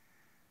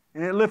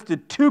 And it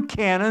lifted 2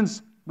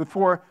 cannons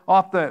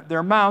off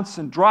their mounts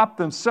and dropped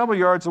them several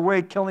yards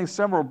away, killing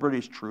several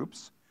British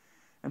troops.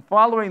 And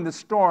following the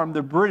storm,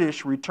 the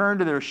British returned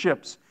to their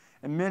ships,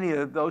 and many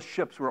of those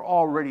ships were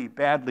already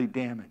badly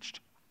damaged.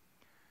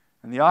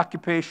 And the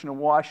occupation of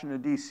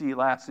Washington, D.C.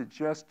 lasted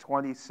just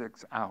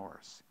 26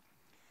 hours.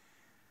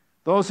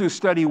 Those who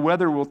study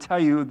weather will tell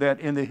you that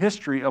in the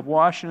history of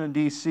Washington,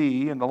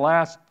 D.C., in the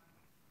last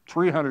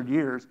 300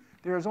 years,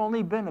 there has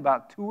only been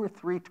about 2 or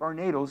 3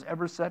 tornadoes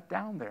ever set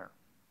down there.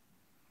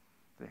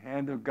 The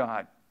hand of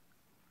God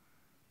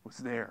was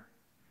there.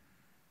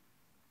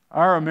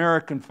 Our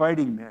American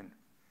fighting men,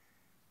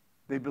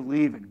 they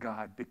believe in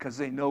God because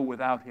they know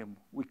without Him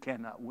we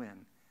cannot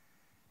win.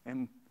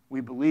 And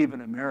we believe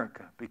in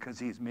America because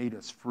He's made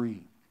us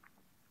free.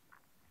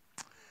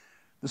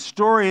 The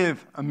story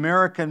of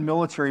American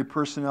military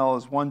personnel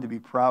is one to be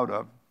proud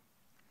of.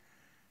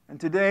 And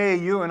today,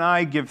 you and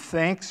I give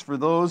thanks for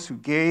those who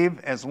gave,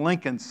 as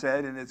Lincoln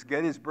said in his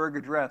Gettysburg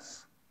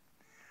Address,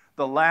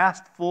 the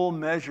last full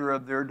measure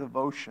of their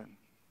devotion,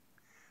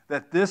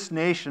 that this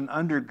nation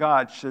under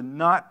God should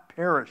not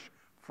perish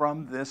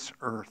from this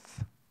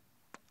earth.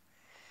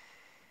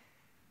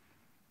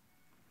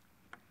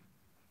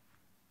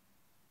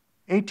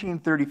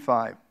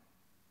 1835.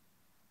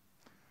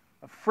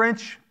 A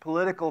French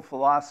political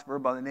philosopher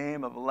by the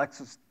name of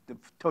Alexis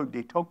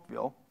de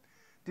Tocqueville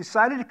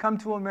decided to come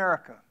to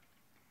America.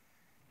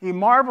 He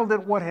marveled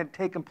at what had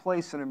taken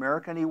place in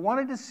America, and he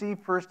wanted to see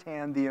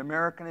firsthand the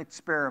American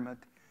experiment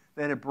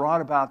that had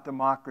brought about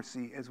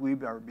democracy as we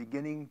are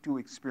beginning to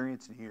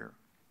experience it here.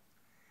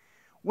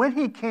 When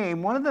he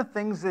came, one of the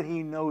things that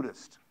he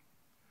noticed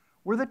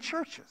were the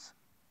churches.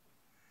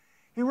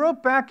 He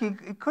wrote back, he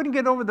couldn't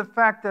get over the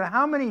fact that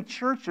how many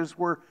churches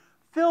were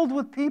filled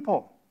with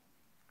people.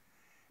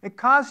 It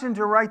caused him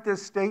to write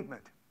this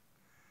statement: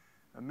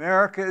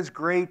 America is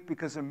great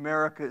because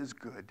America is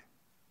good.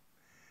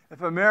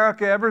 If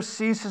America ever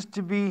ceases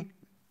to be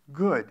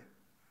good,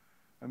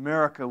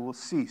 America will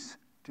cease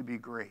to be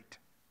great.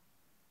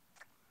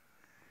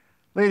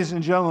 Ladies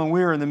and gentlemen,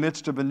 we are in the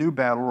midst of a new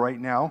battle right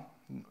now,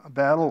 a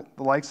battle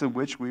the likes of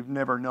which we've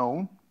never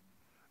known.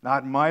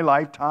 Not in my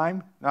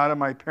lifetime, not in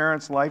my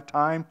parents'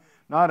 lifetime,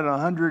 not in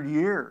 100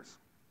 years.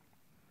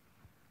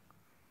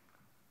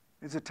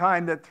 It's a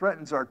time that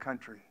threatens our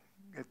country.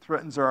 It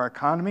threatens our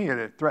economy,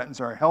 and it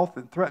threatens our health.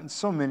 It threatens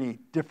so many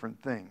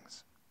different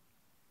things.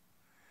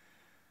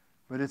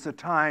 But it's a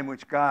time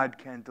which God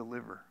can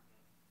deliver.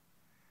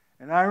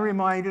 And I'm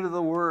reminded of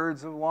the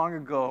words of long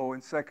ago in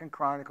 2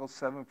 Chronicles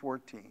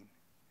 7:14.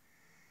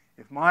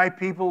 If my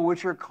people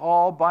which are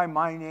called by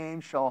my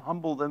name shall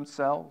humble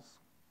themselves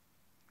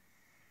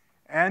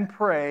and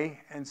pray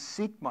and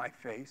seek my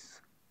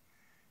face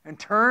and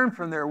turn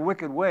from their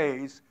wicked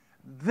ways,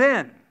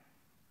 then,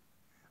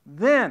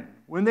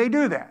 when they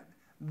do that,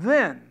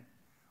 then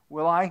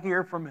will I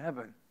hear from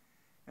heaven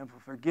and will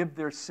forgive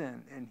their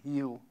sin and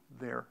heal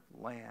their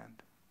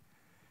land.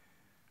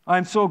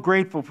 I'm so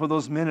grateful for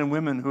those men and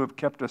women who have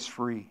kept us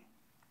free.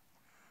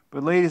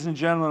 But ladies and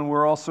gentlemen,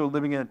 we're also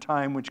living in a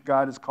time which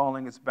God is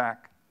calling us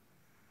back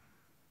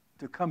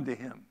to come to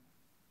Him.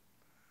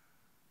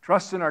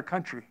 Trust in our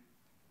country,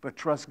 but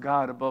trust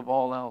God above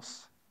all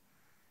else.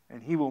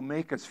 And He will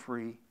make us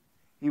free.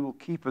 He will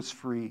keep us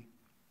free.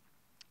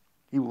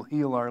 He will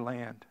heal our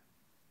land.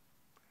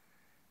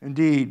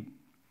 Indeed,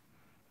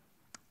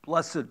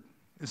 blessed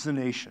is the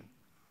nation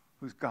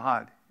whose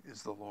God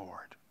is the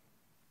Lord.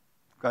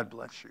 God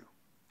bless you.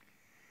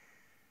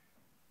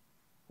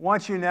 I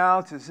want you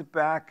now to sit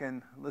back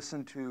and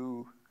listen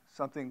to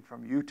something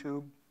from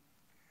YouTube,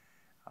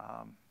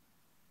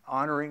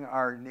 honoring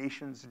our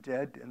nation's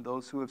dead and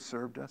those who have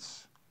served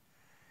us.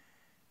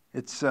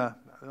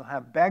 They'll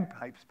have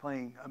bagpipes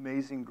playing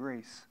Amazing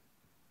Grace.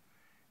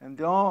 And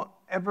don't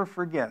ever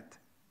forget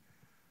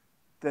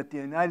that the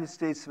United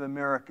States of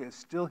America is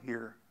still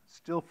here,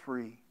 still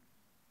free,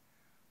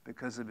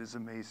 because of His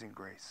amazing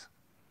grace.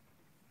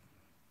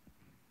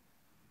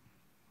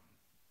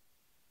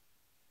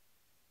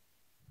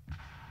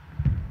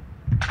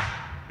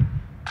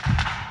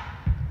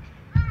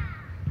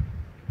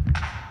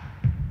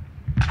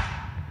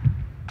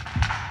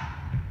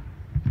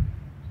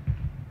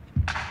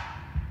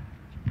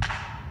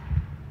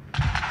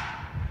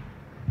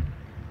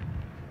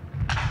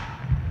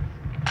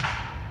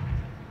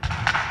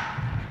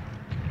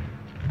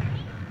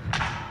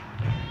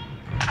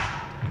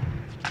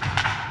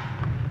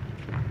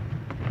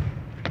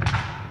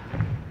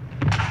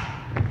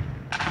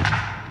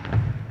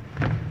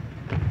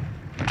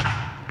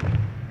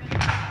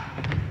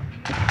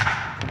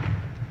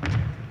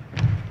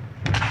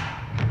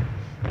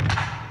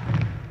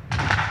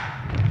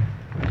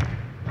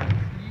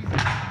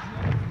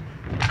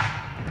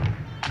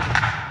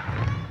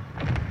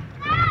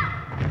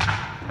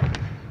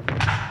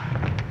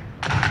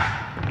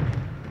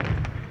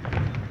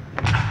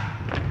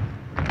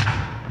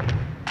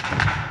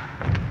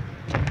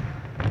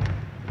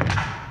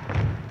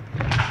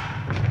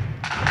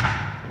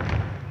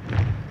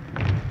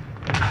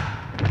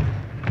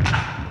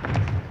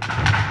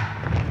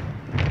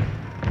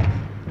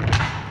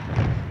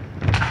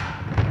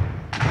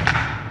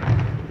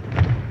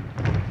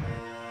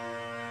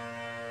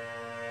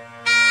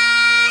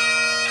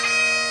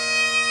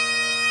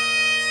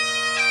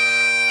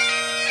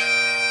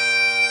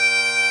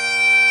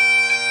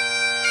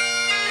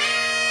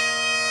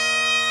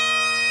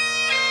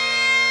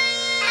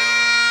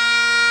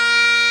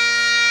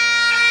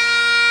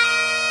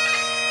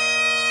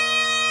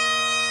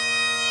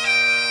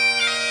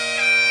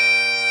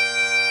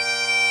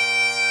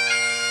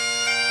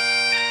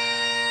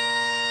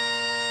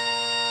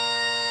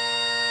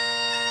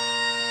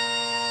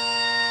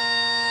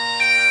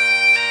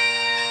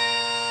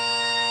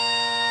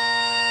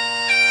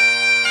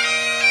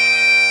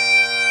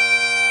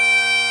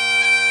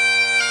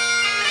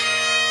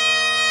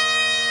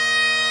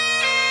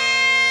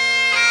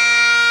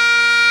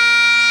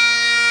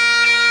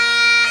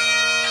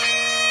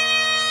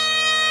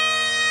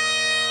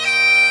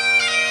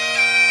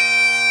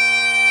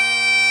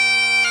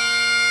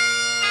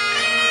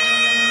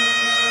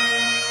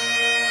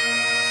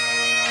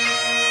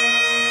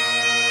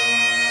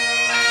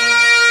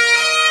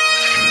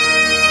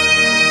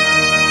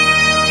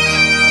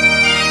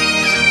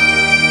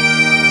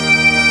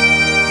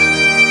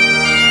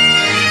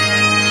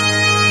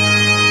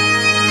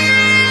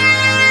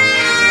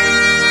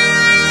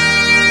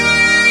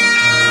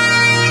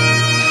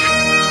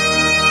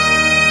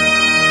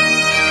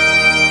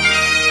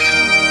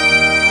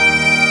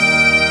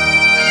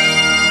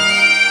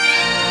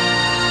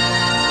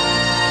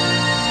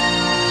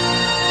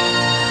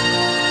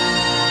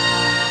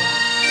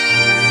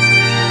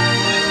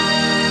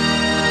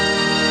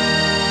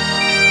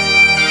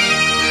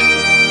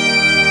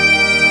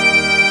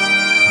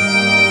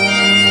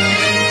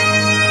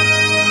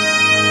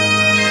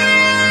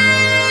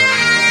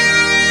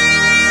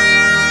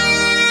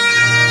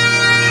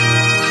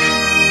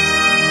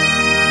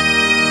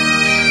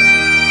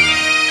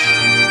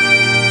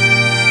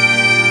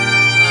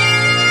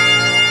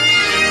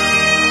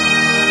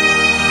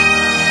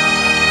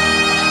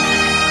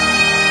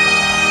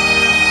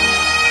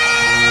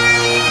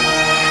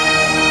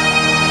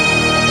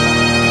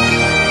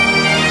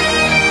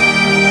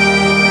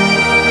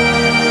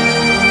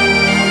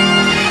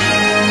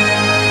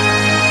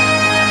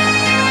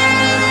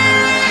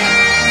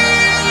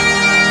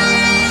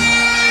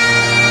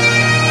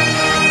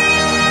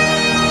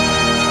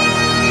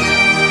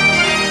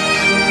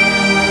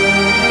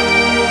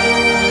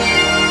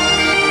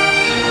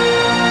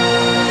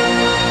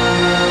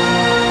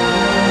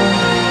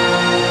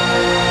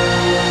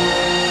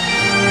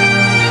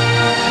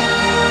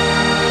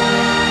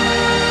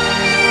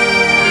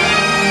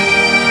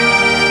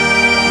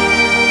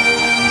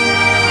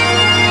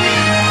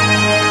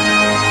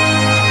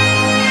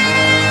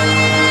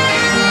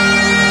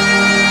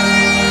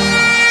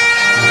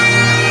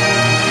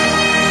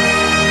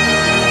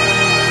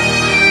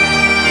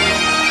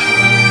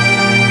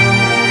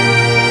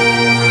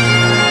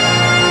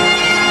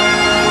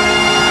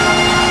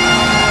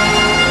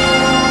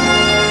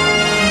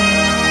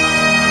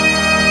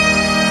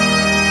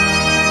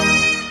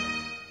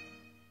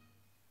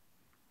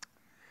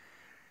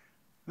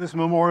 This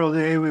Memorial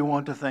Day, we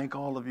want to thank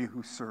all of you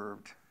who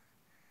served.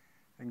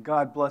 And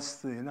God bless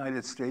the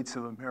United States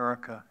of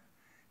America,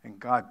 and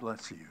God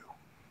bless you.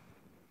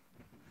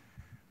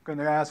 I'm going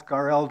to ask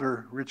our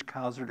elder, Rich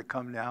Kauser, to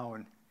come now,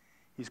 and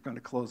he's going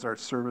to close our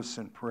service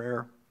in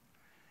prayer.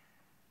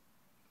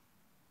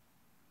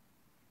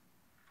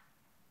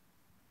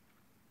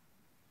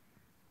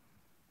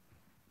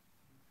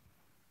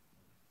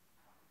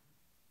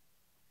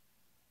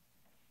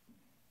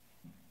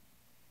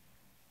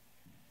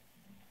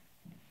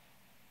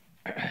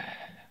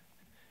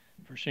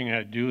 First thing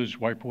I'd do is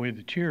wipe away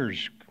the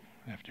tears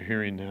after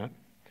hearing that.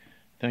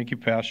 Thank you,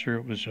 Pastor.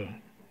 It was an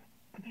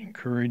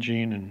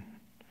encouraging and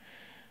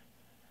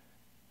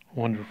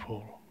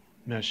wonderful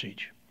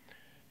message.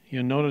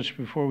 You'll notice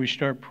before we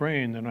start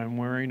praying that I'm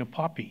wearing a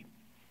poppy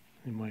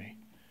in my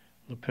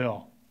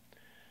lapel.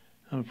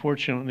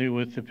 Unfortunately,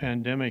 with the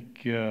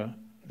pandemic, the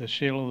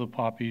sale of the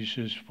poppies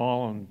has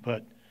fallen,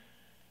 but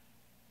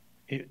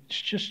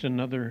it's just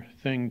another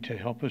thing to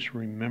help us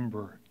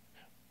remember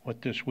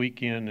what this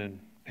weekend and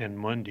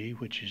Monday,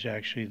 which is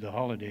actually the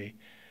holiday,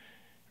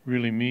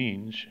 really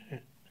means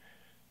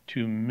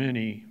to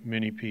many,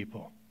 many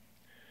people.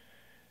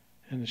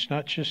 And it's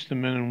not just the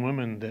men and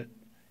women that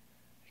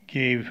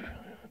gave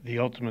the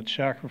ultimate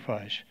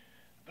sacrifice,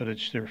 but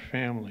it's their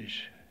families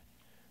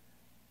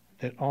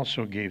that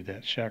also gave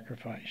that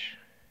sacrifice.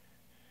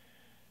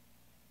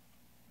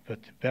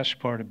 But the best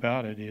part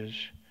about it is,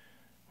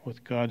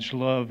 with God's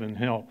love and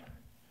help,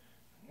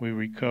 we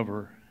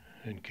recover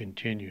and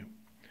continue.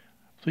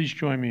 Please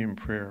join me in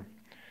prayer.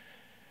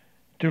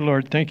 Dear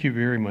Lord, thank you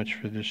very much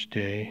for this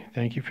day.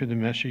 Thank you for the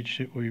message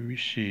that we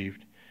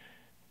received.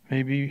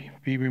 Maybe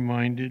be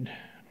reminded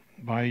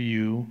by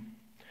you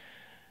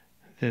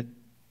that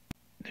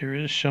there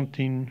is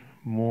something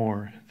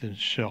more than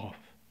self.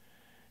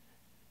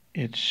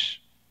 It's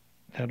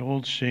that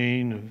old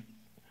saying of,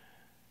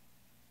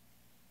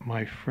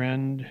 my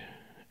friend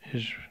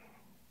is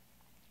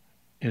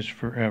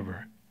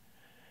forever.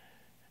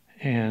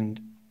 And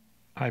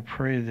I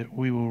pray that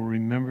we will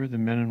remember the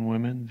men and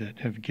women that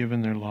have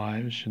given their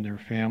lives and their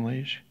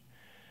families,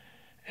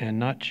 and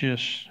not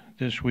just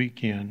this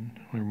weekend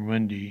or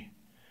Monday,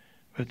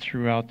 but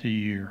throughout the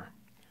year,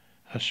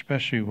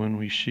 especially when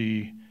we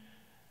see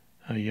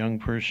a young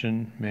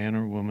person, man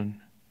or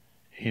woman,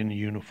 in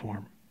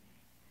uniform.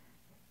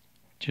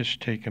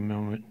 Just take a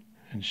moment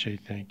and say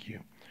thank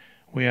you.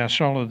 We ask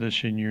all of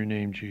this in your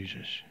name,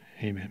 Jesus.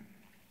 Amen.